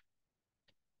executed,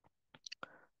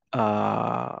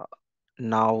 uh,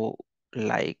 now,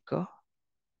 like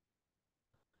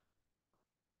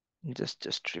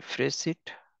just refresh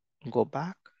it, go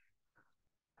back,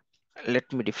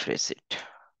 let me refresh it.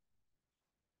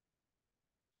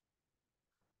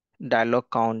 Dialog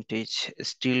count is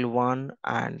still 1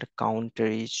 and counter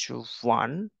is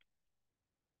 1,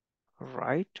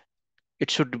 right?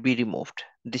 It should be removed.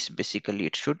 This basically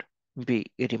it should be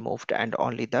removed and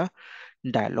only the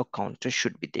dialog counter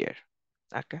should be there.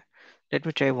 Okay, let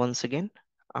me try once again.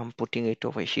 I'm putting it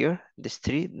over here, this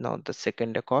 3, now the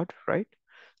second record, right?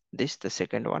 This the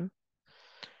second one.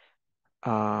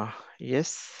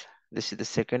 Yes, this is the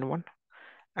second one.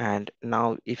 And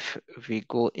now if we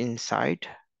go inside,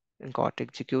 got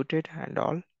executed and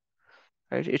all,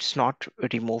 right? It's not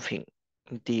removing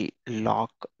the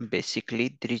lock.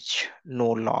 Basically, there is no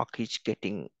lock is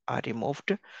getting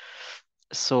removed.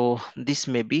 So this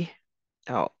may be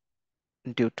uh,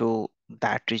 due to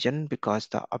that reason, because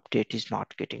the update is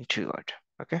not getting triggered.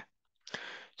 Okay,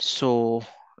 so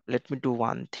let me do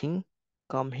one thing.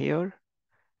 Come here,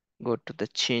 go to the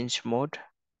change mode,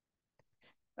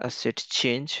 set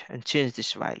change, and change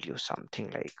this value something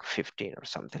like 15 or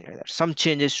something like that. Some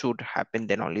changes should happen,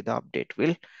 then only the update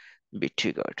will be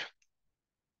triggered.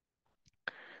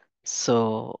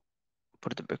 So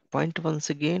put the breakpoint once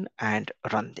again and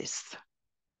run this.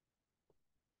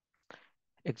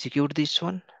 Execute this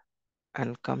one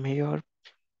and come here,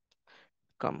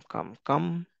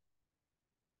 come.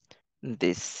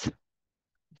 This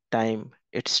time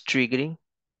it's triggering.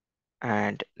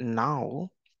 And now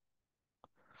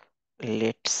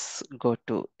let's go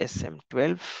to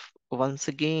SM12 once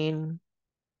again.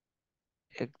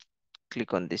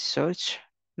 Click on this search.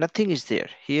 Nothing is there.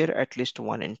 Here at least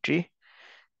one entry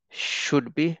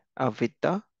should be with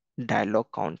the dialog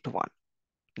count 1.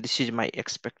 This is my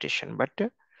expectation, but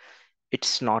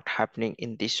it's not happening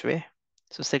in this way.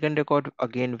 So second record,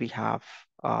 again we have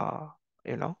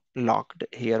locked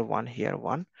here 1, here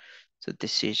 1. So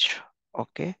this is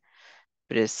okay.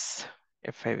 Press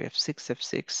F5, F6,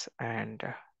 F6 and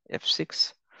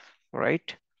F6,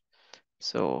 right?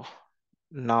 So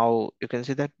now you can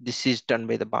see that this is done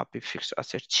by the ABAP fixed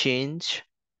asset change,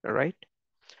 right?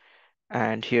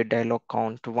 And here dialog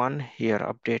count 1, here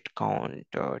update count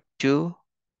 2,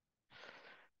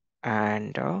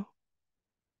 and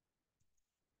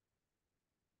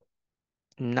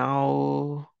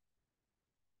now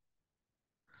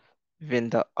when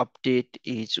the update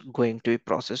is going to be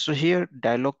processed. So here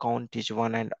dialog count is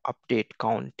 1 and update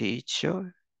count is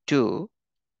 2.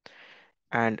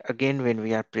 And again, when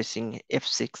we are pressing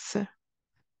F6,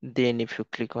 then if you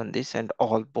click on this and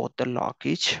all both the lock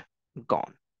is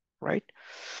gone, right?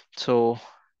 So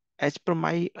as per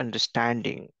my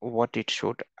understanding, what it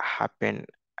should happen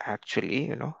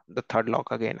actually, the third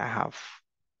lock again I have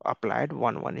applied,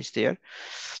 one is there.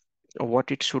 What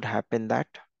it should happen, that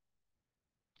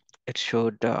it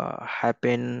should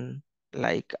happen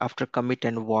like after commit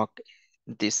and walk,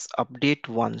 this update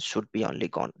 1 should be only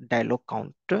gone, dialog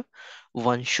count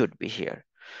 1 should be here.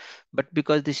 But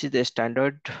because this is the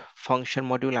standard function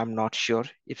module, I'm not sure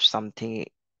if something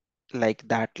like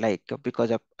that, like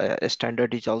because a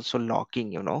standard is also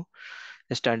locking,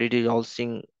 a standard is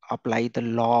also apply the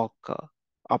lock,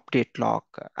 update lock,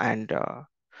 and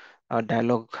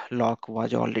dialog lock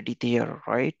was already there,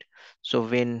 right? So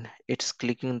when it's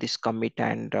clicking this commit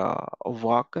and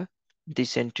walk,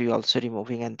 this entry also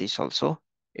removing and this also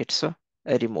it's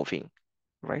removing,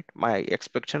 right? My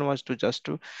expectation was to just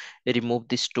to remove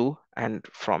this 2 and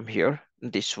from here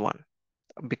this one,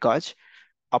 because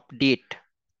update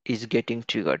is getting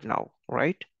triggered now,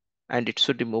 right? and it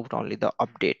should remove only the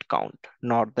update count,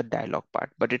 not the dialog part,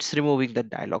 but it's removing the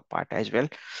dialog part as well.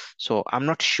 So I'm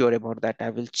not sure about that. I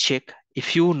will check.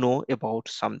 If you know about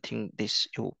something this,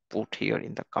 you put here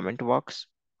in the comment box,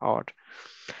 or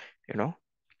you know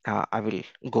I will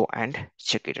go and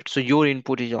check it. So your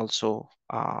input is also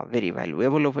very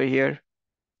valuable over here.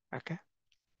 Okay,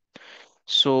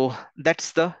 so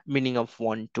that's the meaning of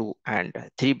 1, 2, and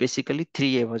 3. Basically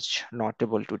 3 I was not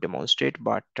able to demonstrate,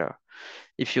 but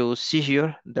if you see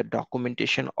here, the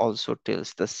documentation also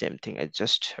tells the same thing. I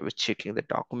just was checking the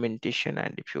documentation,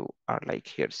 and if you are like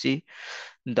here, see,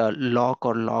 the lock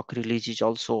or lock release is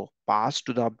also passed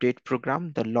to the update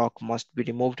program. The lock must be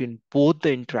removed in both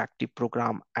the interactive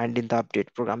program and in the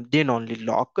update program. Then only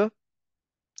lock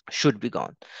should be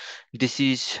gone. This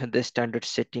is the standard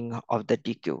setting of the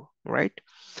DQ, right?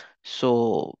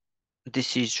 So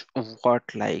this is what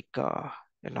like,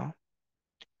 you know,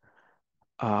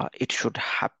 it should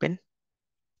happen,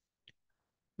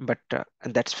 but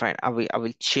that's fine. I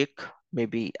will check.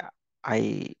 Maybe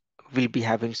I will be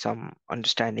having some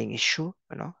understanding issue,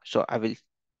 so I will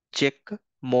check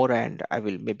more, and I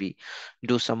will maybe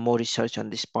do some more research on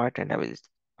this part, and I will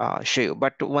show you.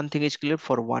 But one thing is clear,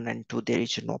 for 1 and 2 there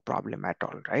is no problem at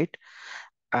all, right?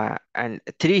 And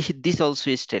 3, this also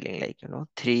is telling, like,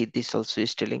 3, this also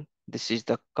is telling. This is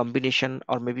the combination,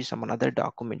 or maybe some another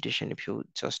documentation. If you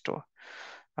just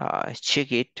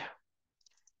check it,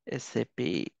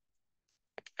 SAP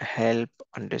help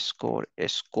underscore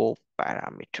scope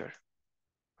parameter.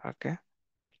 Okay,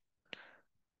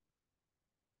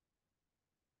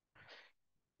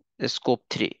 the scope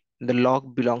 3. The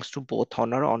log belongs to both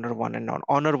owner 1 and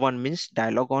owner 1 means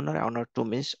dialog owner 2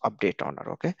 means update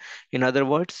owner. Okay, in other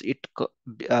words,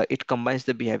 it combines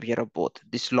the behavior of both.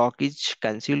 This log is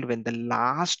cancelled when the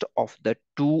last of the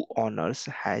 2 owners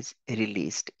has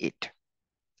released it.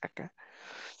 Okay,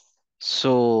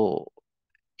 so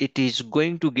it is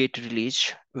going to get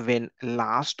released when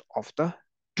last of the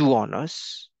 2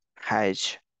 owners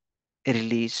has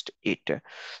released it.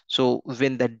 So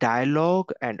when the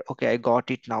dialogue, and okay, I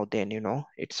got it now, then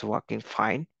it's working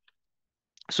fine.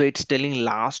 So it's telling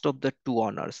last of the 2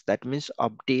 owners. That means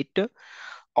update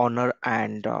honor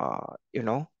and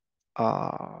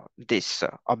this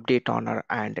update honor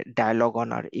and dialog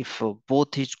honor, if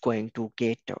both is going to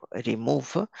get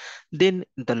removed, then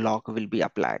the lock will be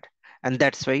applied, and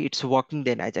that's why it's working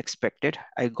then as expected.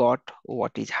 I got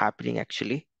what is happening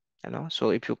actually. So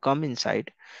if you come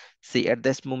inside, see, at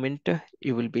this moment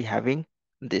you will be having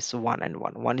this 1 and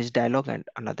 1. One is dialog and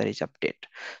another is update.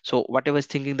 So what I was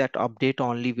thinking, that update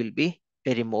only will be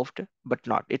removed, but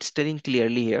not. It's telling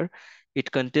clearly here,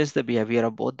 it contains the behavior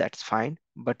of both. That's fine,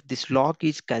 but this lock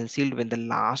is cancelled when the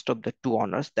last of the 2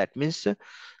 owners, that means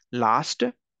last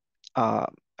uh,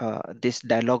 this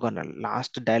dialog owner,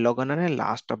 last dialog owner and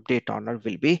last update owner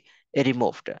will be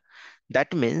removed.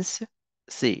 That means,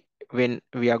 see, when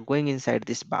we are going inside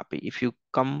this BAPI, if you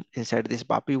come inside this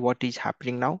BAPI, what is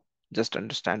happening now? Just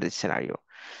understand this scenario.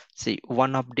 See,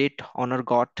 one update owner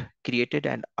got created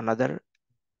and another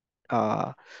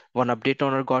one update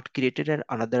owner got created and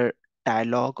another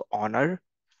dialog owner.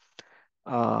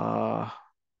 Uh,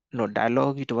 no,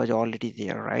 dialog, it was already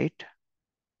there, right?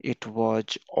 It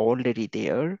was already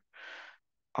there.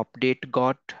 Update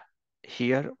got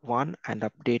here one and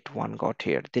update one got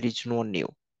here. There is no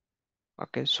new.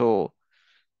 Okay, so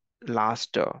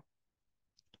last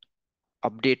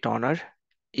update owner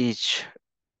is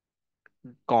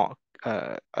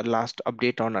last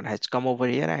update owner has come over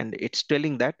here, and it's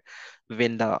telling that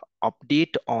when the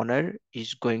update owner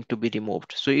is going to be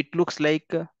removed. So it looks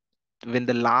like when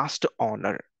the last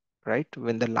owner, right,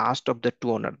 when the last of the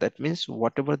 2 owner, that means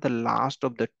whatever the last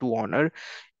of the 2 owner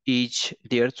is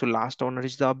there, so last owner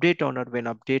is the update owner. When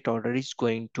update owner is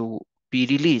going to be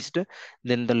released,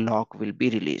 then the lock will be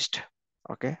released.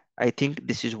 Okay, I think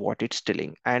this is what it's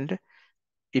telling, and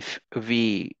if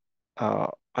we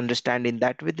understand in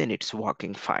that way, then it's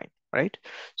working fine, right?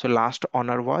 So last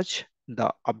honor was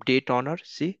the update honor.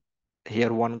 See,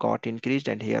 here one got increased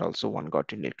and here also one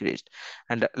got increased,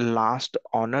 and the last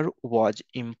honor was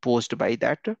imposed by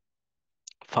that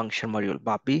function module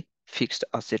BAPI fixed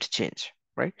asset change,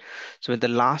 right? So when the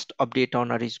last update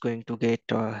honor is going to get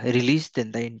released,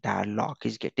 then the entire lock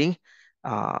is getting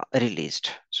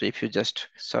released. So if you just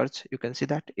search, you can see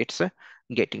that it's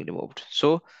getting removed.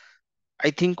 So I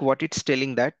think what it's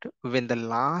telling, that when the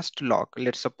last lock,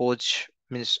 let's suppose,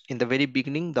 means in the very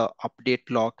beginning, the update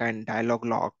lock and dialog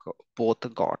lock both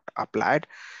got applied,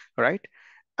 right?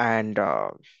 And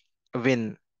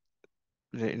when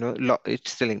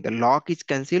it's telling the lock is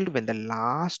cancelled when the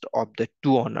last of the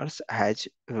 2 owners has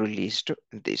released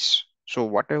this. So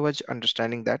what I was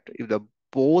understanding that if the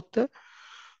both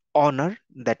owner,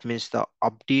 that means the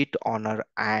update owner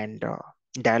and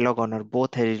dialog owner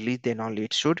both are released, then only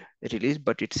it should release.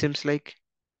 But it seems like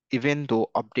even though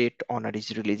update owner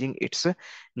is releasing, it's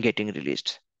getting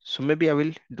released. So maybe I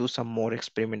will do some more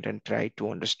experiment and try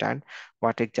to understand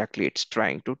what exactly it's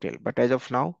trying to tell. But as of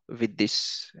now, with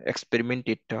this experiment,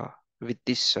 with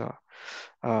this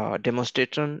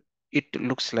demonstration, it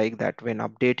looks like that when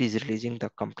update is releasing, the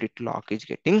complete lock is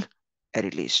getting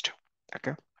released.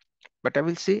 Okay, but I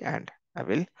will see and I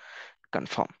will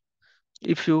confirm.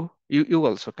 If you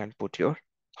also can put your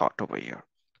thought over here.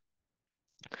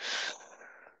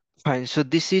 Fine, so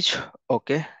this is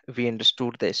okay. We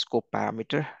understood the scope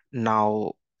parameter.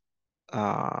 Now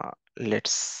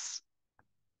let's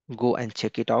go and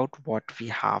check it out what we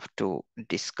have to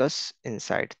discuss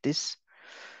inside this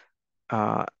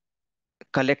uh,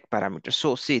 collect parameter.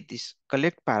 So see this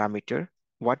collect parameter,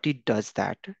 what it does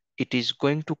that it is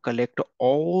going to collect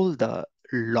all the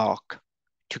log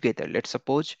together. Let's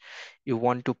suppose you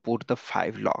want to put the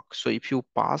 5 log. So if you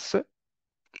pass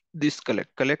this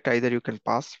collect either you can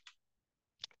pass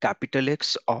capital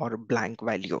X or blank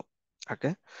value.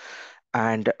 Okay.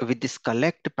 And with this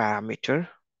collect parameter,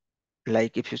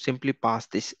 like if you simply pass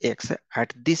this X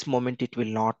at this moment, it will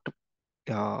not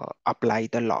apply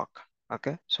the log.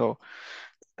 Okay. So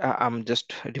I'm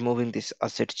just removing this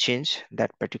asset change,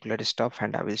 that particular stuff,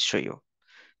 and I will show you.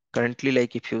 Currently,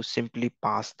 like if you simply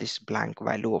pass this blank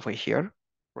value over here,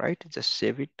 right? Just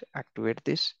save it, activate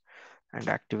this and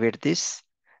activate this.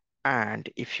 And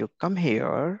if you come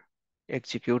here,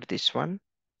 execute this one.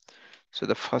 So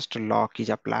the first lock is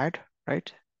applied,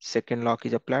 right? Second lock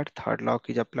is applied, third lock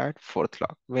is applied, fourth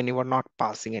lock, when you are not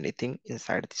passing anything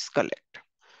inside this collect.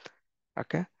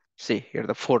 Okay, see here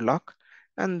the 4 lock,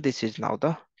 and this is now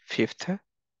the 5th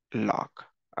lock.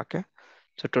 Okay,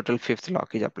 so total 5th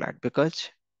lock is applied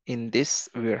because in this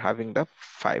we are having the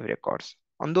 5 records.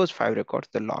 On those 5 records,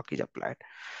 the lock is applied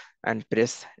and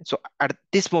press. So at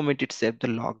this moment itself, the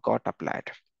lock got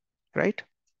applied, right?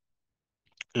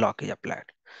 Lock is applied.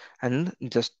 And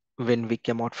just when we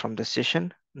came out from the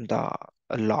session, the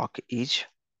lock is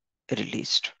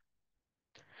released.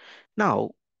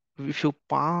 Now, if you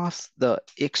pass the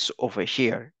X over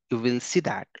here, you will see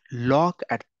that lock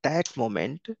at that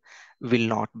moment will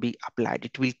not be applied.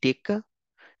 It will take a,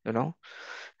 you know,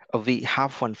 we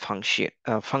have one function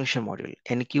module,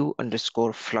 nq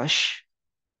underscore flush.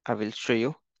 I will show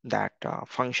you that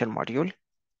function module,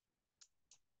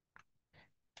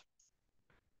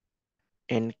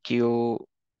 nq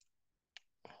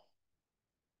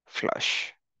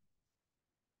flush.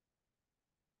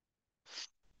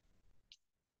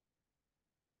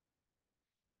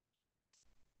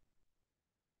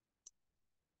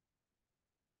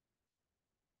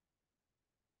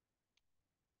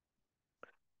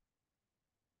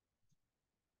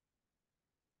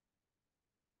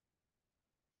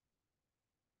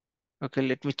 Okay,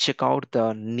 let me check out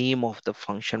the name of the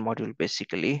function module.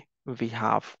 Basically, we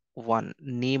have one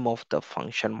name of the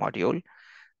function module,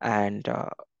 and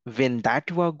when that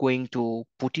you are going to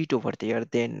put it over there,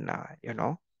 then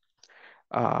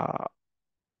uh,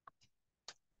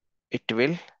 it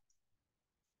will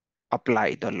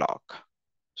apply the lock.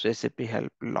 So SAP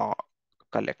help log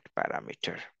collect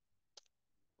parameter.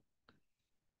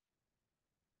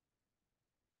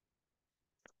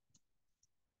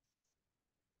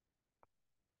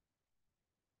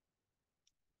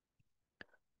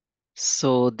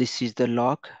 So this is the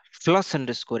log plus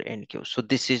underscore NQ. So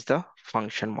this is the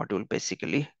function module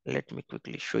basically. Let me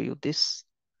quickly show you this.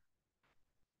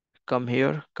 Come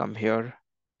here,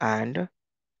 and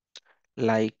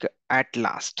like at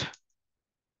last,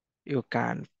 you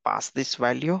can pass this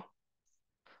value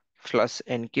plus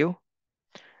NQ,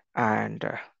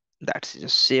 and that's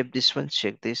just save this one,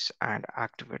 check this and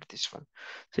activate this one.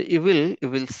 So you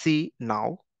will see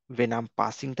now when I'm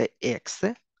passing the X,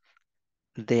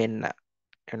 then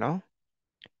you know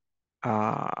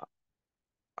uh,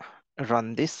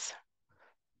 run this.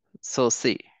 So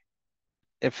see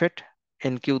if it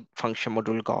enqueue function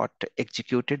module got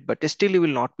executed, but still you will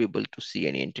not be able to see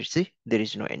any entry. See, there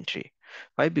is no entry.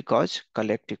 Why? Because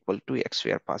collect equal to X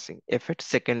we are passing. If it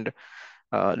second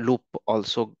loop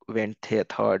also went here,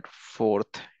 third,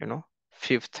 fourth,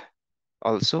 fifth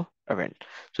also event.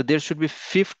 So there should be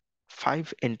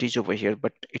 5 entries over here,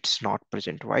 but it's not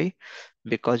present. Why?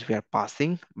 Because we are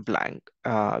passing blank.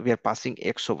 We are passing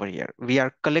X over here. We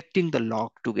are collecting the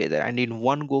log together, and in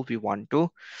one go we want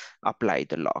to apply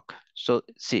the log. So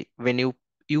see, when you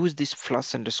use this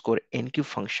plus underscore NQ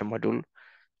function module,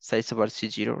 size bar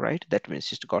C0, right? That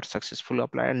means it got successfully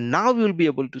applied. And now we will be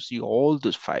able to see all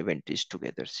those 5 entries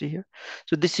together. See here.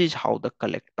 So this is how the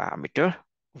collect parameter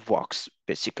works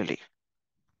basically.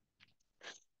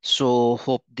 So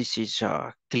hope this is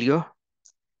clear.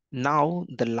 Now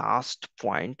the last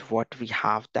point, what we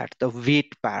have, that the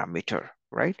weight parameter,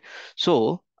 right?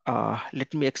 So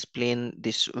let me explain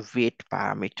this weight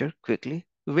parameter quickly.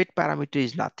 Weight parameter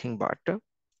is nothing but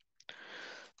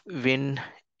when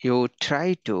you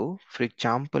try to, for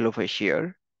example, over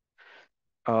here,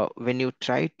 when you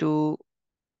try to,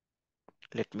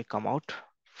 let me come out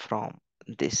from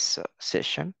this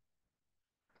session.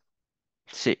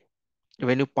 See,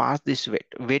 when you pass this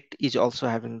weight is also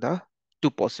having the two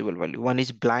possible value. One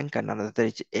is blank and another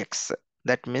is X.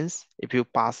 That means if you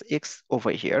pass X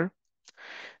over here,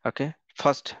 okay,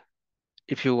 first,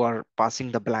 if you are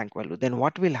passing the blank value, then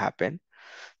what will happen?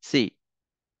 See,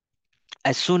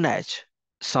 as soon as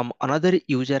some another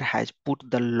user has put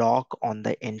the lock on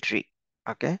the entry,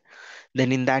 okay,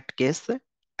 then in that case,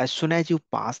 as soon as you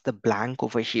pass the blank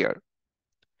over here,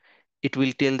 it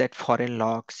will tell that foreign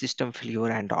lock, system failure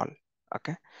and all,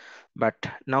 okay. But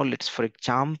now let's, for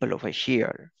example, over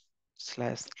here,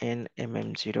 slash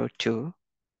nmm02,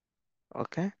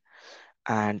 okay,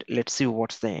 and let's see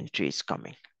what's the entry is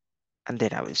coming, and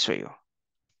then I will show you.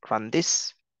 Run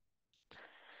this,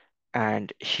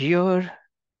 and here,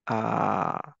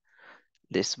 uh,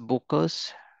 this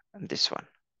bookers, and this one,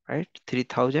 right,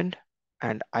 3000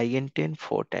 and IN10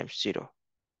 4 times 0,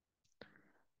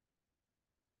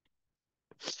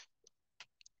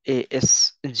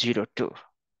 AS02,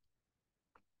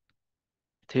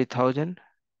 3000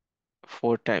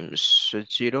 4 times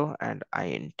 0 and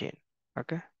IN10,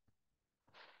 okay,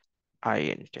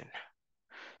 IN10.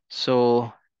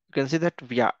 So you can see that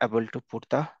we are able to put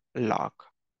the lock,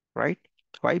 right?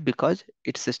 Why? Because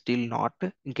it's still not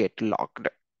get locked,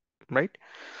 right?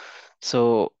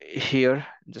 So here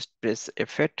just press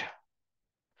F8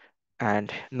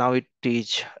 and now it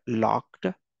is locked,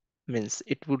 means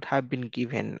it would have been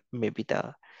given maybe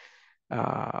the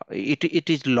it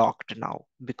is locked now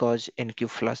because NQ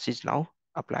flush is now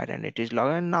applied and it is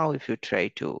locked. And now if you try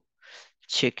to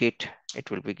check it, it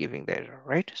will be giving the error,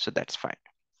 right? So that's fine.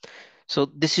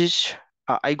 So this is,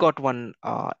 I got one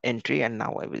entry and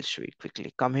now I will show you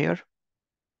quickly. Come here.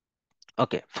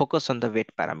 Okay, focus on the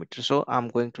weight parameter. So I'm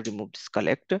going to remove this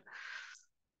collect.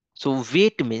 So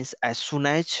weight means as soon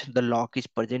as the lock is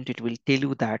present, it will tell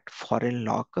you that foreign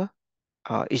lock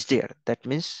is there. That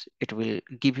means it will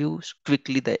give you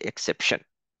quickly the exception.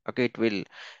 Okay, it will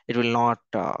not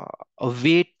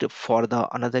wait for the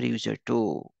another user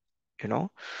to, you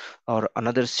know, or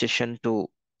another session to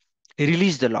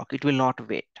release the lock. It will not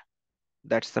wait.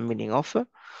 That's the meaning of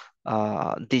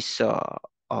this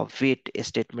wait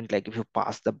statement, like if you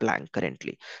pass the blank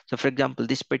currently. So for example,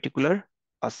 this particular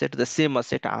asset, the same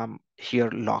asset I'm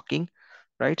here locking,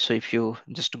 right? So if you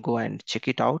just go and check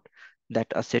it out, that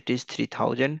asset is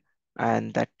 3000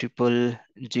 and that 000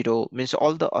 means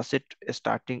all the asset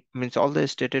starting, means all the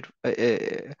stated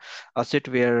asset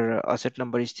where asset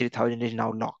number is 3000 is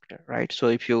now locked, right? So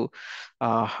if you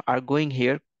are going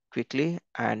here quickly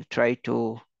and try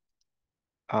to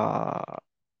uh,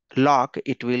 lock,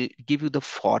 it will give you the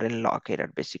foreign lock error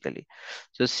basically.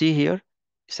 So see here,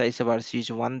 size of RC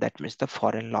is 1, that means the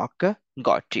foreign lock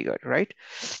got triggered, right?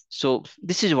 So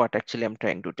this is what actually I'm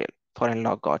trying to tell, foreign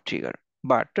lock got triggered.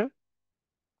 But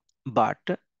but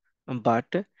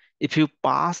if you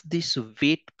pass this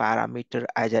weight parameter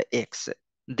as a X,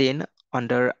 then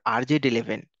under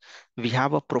RZ11 we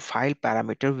have a profile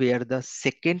parameter where the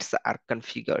seconds are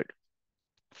configured,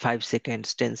 5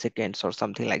 seconds, 10 seconds, or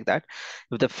something like that.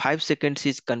 If the 5 seconds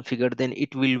is configured, then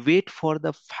it will wait for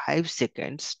the 5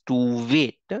 seconds to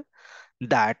wait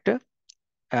that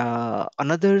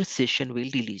another session will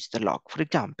release the lock. For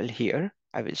example, here,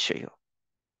 I will show you.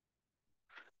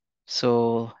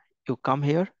 So you come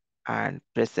here and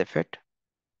press F8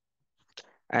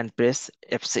 and press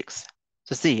F6.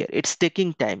 So see here, it's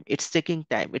taking time, it's taking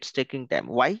time, it's taking time.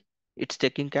 Why? It's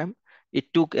taking time.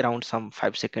 It took around some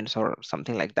 5 seconds or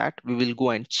something like that. We will go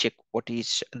and check what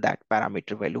is that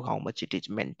parameter value, how much it is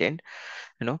maintained,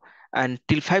 you know, and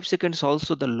till 5 seconds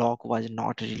also the lock was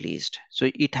not released.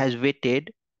 So it has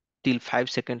waited till 5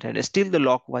 seconds and still the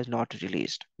lock was not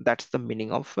released. That's the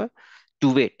meaning of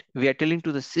to wait. We are telling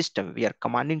to the system, we are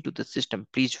commanding to the system,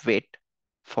 please wait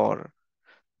for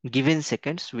given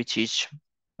seconds, which is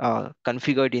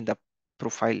configured in the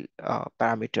profile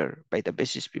parameter by the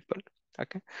basis people.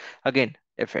 Okay, again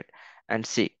F8 and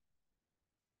see,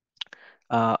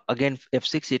 again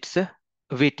F6, it's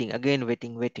waiting, again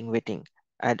waiting,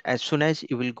 and as soon as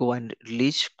you will go and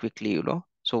release quickly, you know,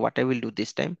 So what I will do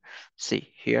this time,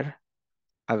 see here,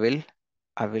 I will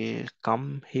I will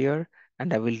come here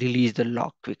and I will release the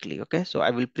lock quickly. Okay, so I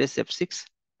will press F6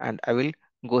 and I will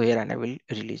go here and I will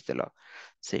release the lock.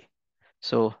 See,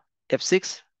 so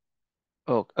F6.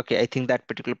 Oh, okay. I think that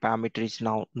particular parameter is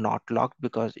now not locked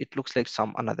because it looks like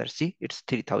some another. See, it's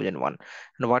 3001.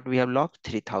 And what we have locked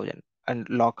 3000 and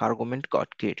lock argument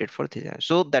got created for 3000.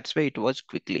 So that's why it was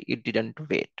quickly. It didn't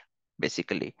wait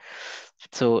basically.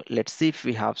 So let's see if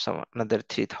we have some another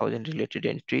 3000 related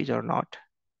entries or not.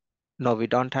 No, we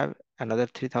don't have another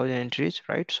 3000 entries,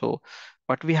 right? So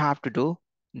what we have to do,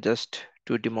 just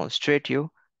to demonstrate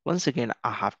you, once again,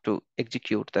 I have to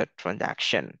execute the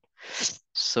transaction.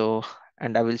 So,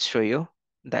 and I will show you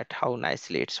that how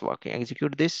nicely it's working.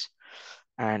 Execute this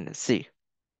and see,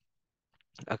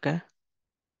 okay?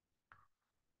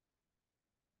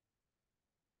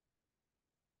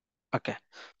 Okay,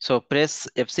 so press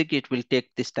F6, it will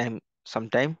take this time, some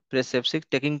time. Press F6,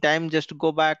 taking time, just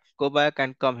go back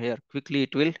and come here. Quickly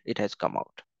it has come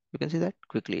out. You can see that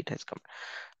quickly it has come.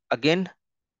 Again,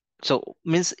 so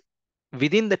means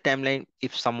within the timeline,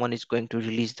 if someone is going to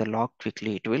release the lock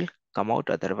quickly, it will come out.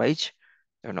 Otherwise,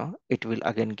 it will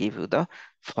again give you the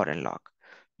foreign lock.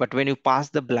 But when you pass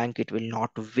the blank, it will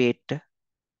not wait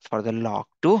for the lock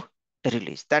to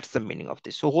release. That's the meaning of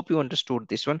this. So hope you understood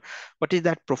this one. What is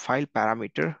that profile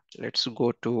parameter? Let's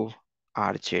go to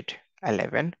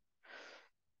RJ11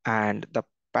 and the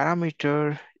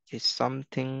parameter is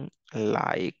something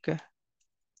like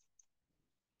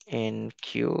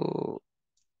NQ.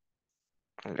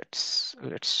 Let's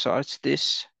search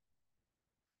this.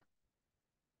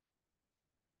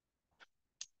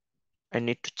 I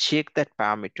need to check that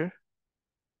parameter.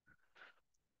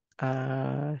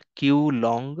 Q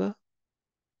long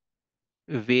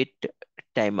wait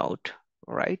timeout,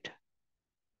 right?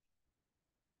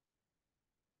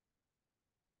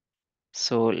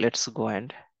 So let's go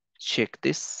and check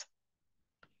this.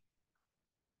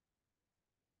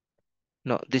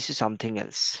 No, this is something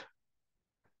else.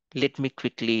 Let me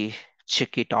quickly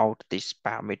check it out, this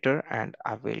parameter, and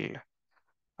I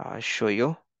will show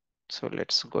you. So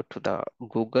let's go to the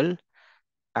Google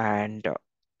and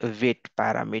wait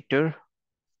parameter.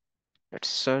 Let's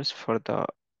search for the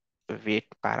wait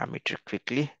parameter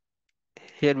quickly.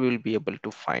 Here we will be able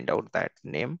to find out that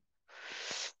name.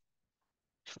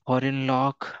 Foreign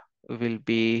lock will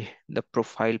be the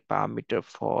profile parameter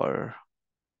for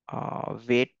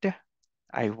wait.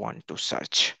 I want to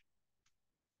search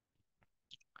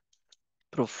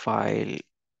profile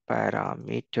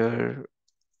parameter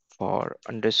for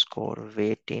underscore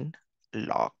wait in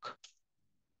lock.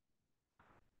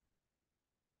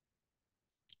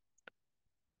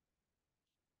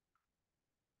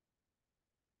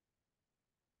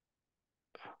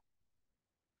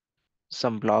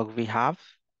 Some blog we have,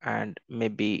 and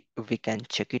maybe we can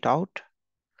check it out.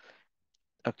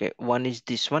 Okay, one is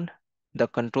this one. The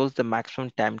controls the maximum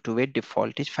time to wait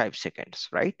default is 5 seconds,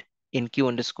 right? In queue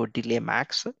underscore delay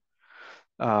max.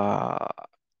 Uh,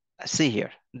 See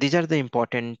here, these are the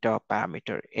important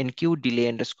parameter. NQ delay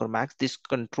underscore max, this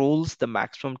controls the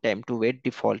maximum time to wait,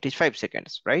 default is 5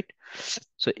 seconds, right?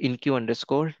 So NQ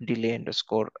underscore delay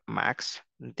underscore max,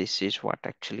 this is what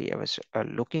actually I was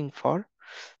looking for.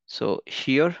 So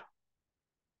here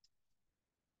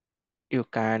you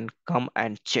can come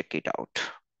and check it out.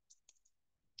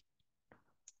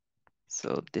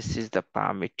 So this is the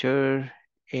parameter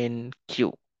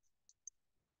NQ.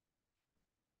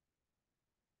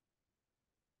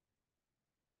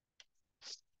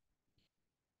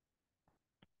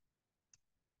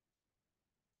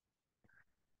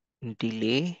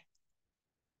 Delay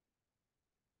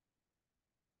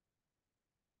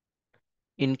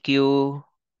NQ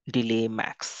delay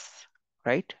max,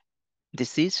 right?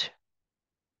 This is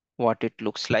what it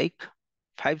looks like.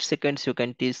 5 seconds, you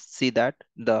can see that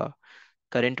the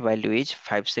current value is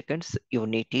 5 seconds,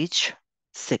 unit is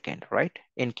second, right?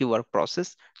 NQ work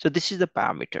process. So this is the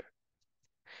parameter.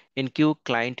 NQ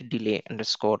client delay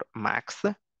underscore max.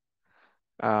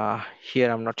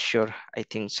 Here I'm not sure. I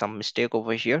think some mistake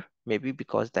over here, maybe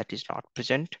because that is not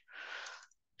present.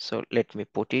 So let me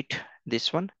put it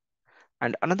this one.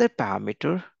 And another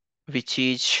parameter, which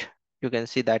is, you can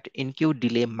see that NQ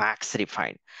delay max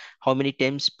refine. How many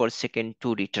times per second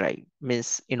to retry?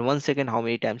 Means in 1 second, how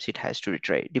many times it has to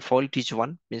retry? Default is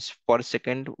 1, means per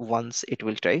second once it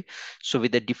will try. So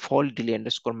with the default delay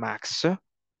underscore max,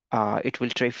 it will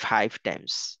try 5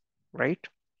 times, right?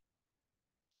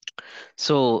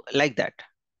 So like that,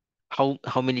 how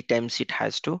many times it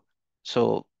has to?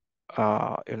 So,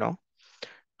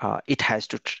 it has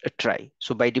to try.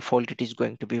 So by default, it is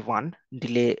going to be 1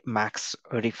 delay max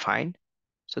refine.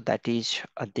 So that is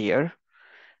there.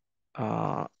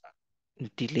 Uh,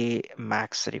 delay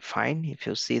max refine. If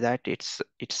you see that it's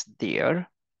there,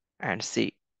 and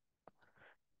see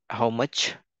how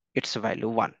much its value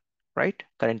 1, right?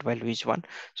 Current value is 1.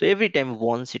 So every time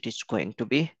once it is going to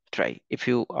be try. If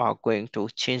you are going to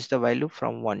change the value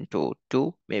from 1 to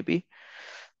 2 maybe,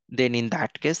 then in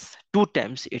that case 2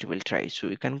 times it will try. So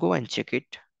you can go and check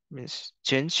it, means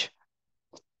change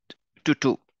to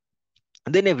 2,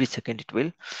 then every second it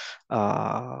will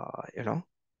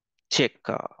check,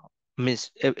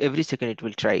 means every second it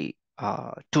will try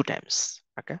 2 times.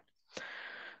 Okay,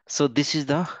 so this is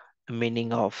the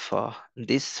meaning of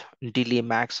this delay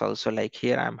max. Also, like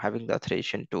here I'm having the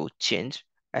authorization to change.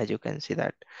 As you can see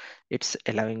that it's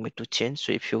allowing me to change.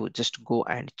 So if you just go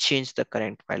and change the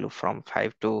current value from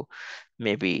 5 to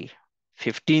maybe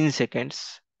 15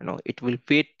 seconds, it will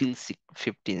wait till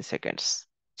 15 seconds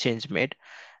change made.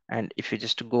 And if you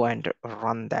just go and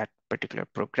run that particular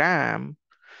program,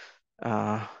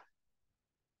 uh,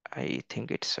 I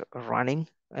think it's running.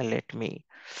 Let me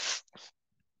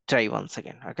try once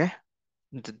again. Okay,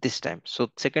 this time. So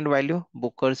second value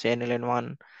bookers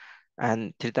NLN1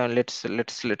 and 3000.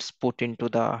 Let's put into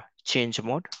the change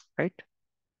mode, right?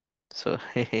 So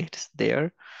it's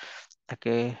there.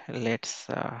 Okay, let's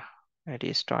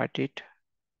restart it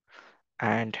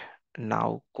and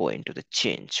now go into the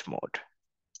change mode.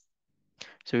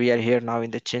 So we are here now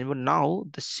in the change mode. Now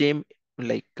the same,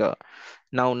 like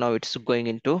now it's going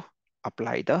into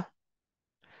apply the.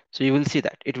 So you will see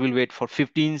that it will wait for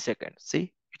 15 seconds.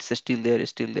 See, it's still there,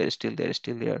 still there, still there,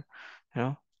 still there.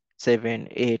 7,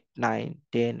 8, 9,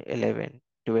 10, 11,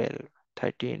 12,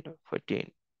 13,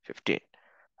 14, 15,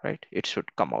 right? It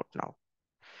should come out now.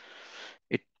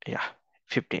 Yeah,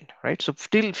 15, right? So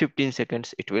still 15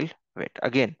 seconds it will wait.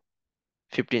 Again,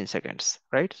 15 seconds,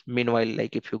 right? Meanwhile,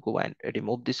 like if you go and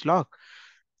remove this lock,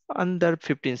 under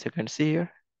 15 seconds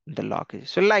here, the lock is.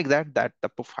 So like that the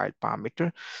profile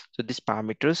parameter. So these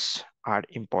parameters are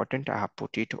important. I have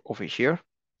put it over here.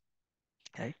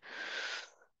 Okay.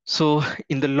 So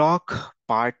in the lock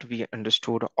part, we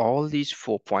understood all these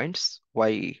 4 points.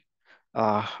 Why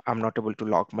I'm not able to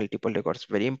lock multiple records.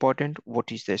 Very important.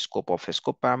 What is the scope of a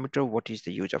scope parameter? What is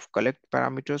the use of collect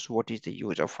parameters? What is the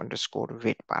use of underscore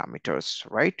wait parameters,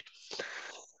 right?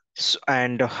 So,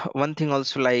 and one thing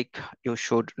also, like you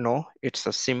should know, it's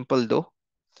a simple though.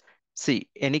 See,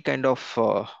 any kind of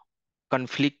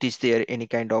conflict is there, any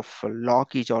kind of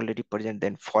lock is already present,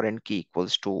 then foreign key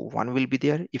equals to 1 will be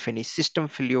there. If any system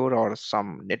failure or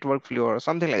some network failure or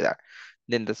something like that,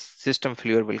 then the system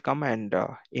failure will come, and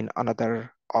in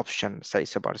another option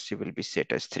size RC will be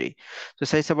set as 3. So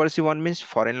size RC 1 means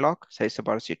foreign lock, size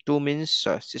RC 2 means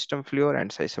system failure,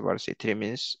 and size RC 3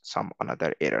 means some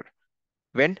another error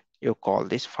when you call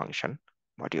this function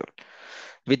module.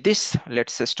 With this,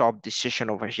 let's stop this session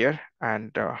over here,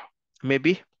 and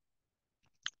maybe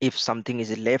if something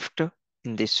is left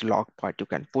in this log part, you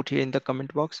can put here in the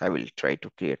comment box. I will try to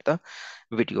create the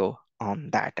video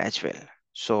on that as well.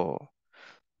 So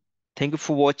thank you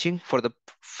for watching. For the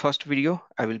first video,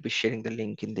 I will be sharing the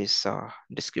link in this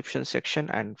description section,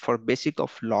 and for basic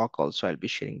of log also, I'll be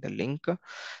sharing the link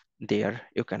there.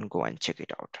 You can go and check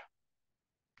it out.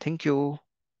 Thank you.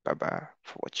 Bye bye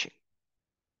for watching.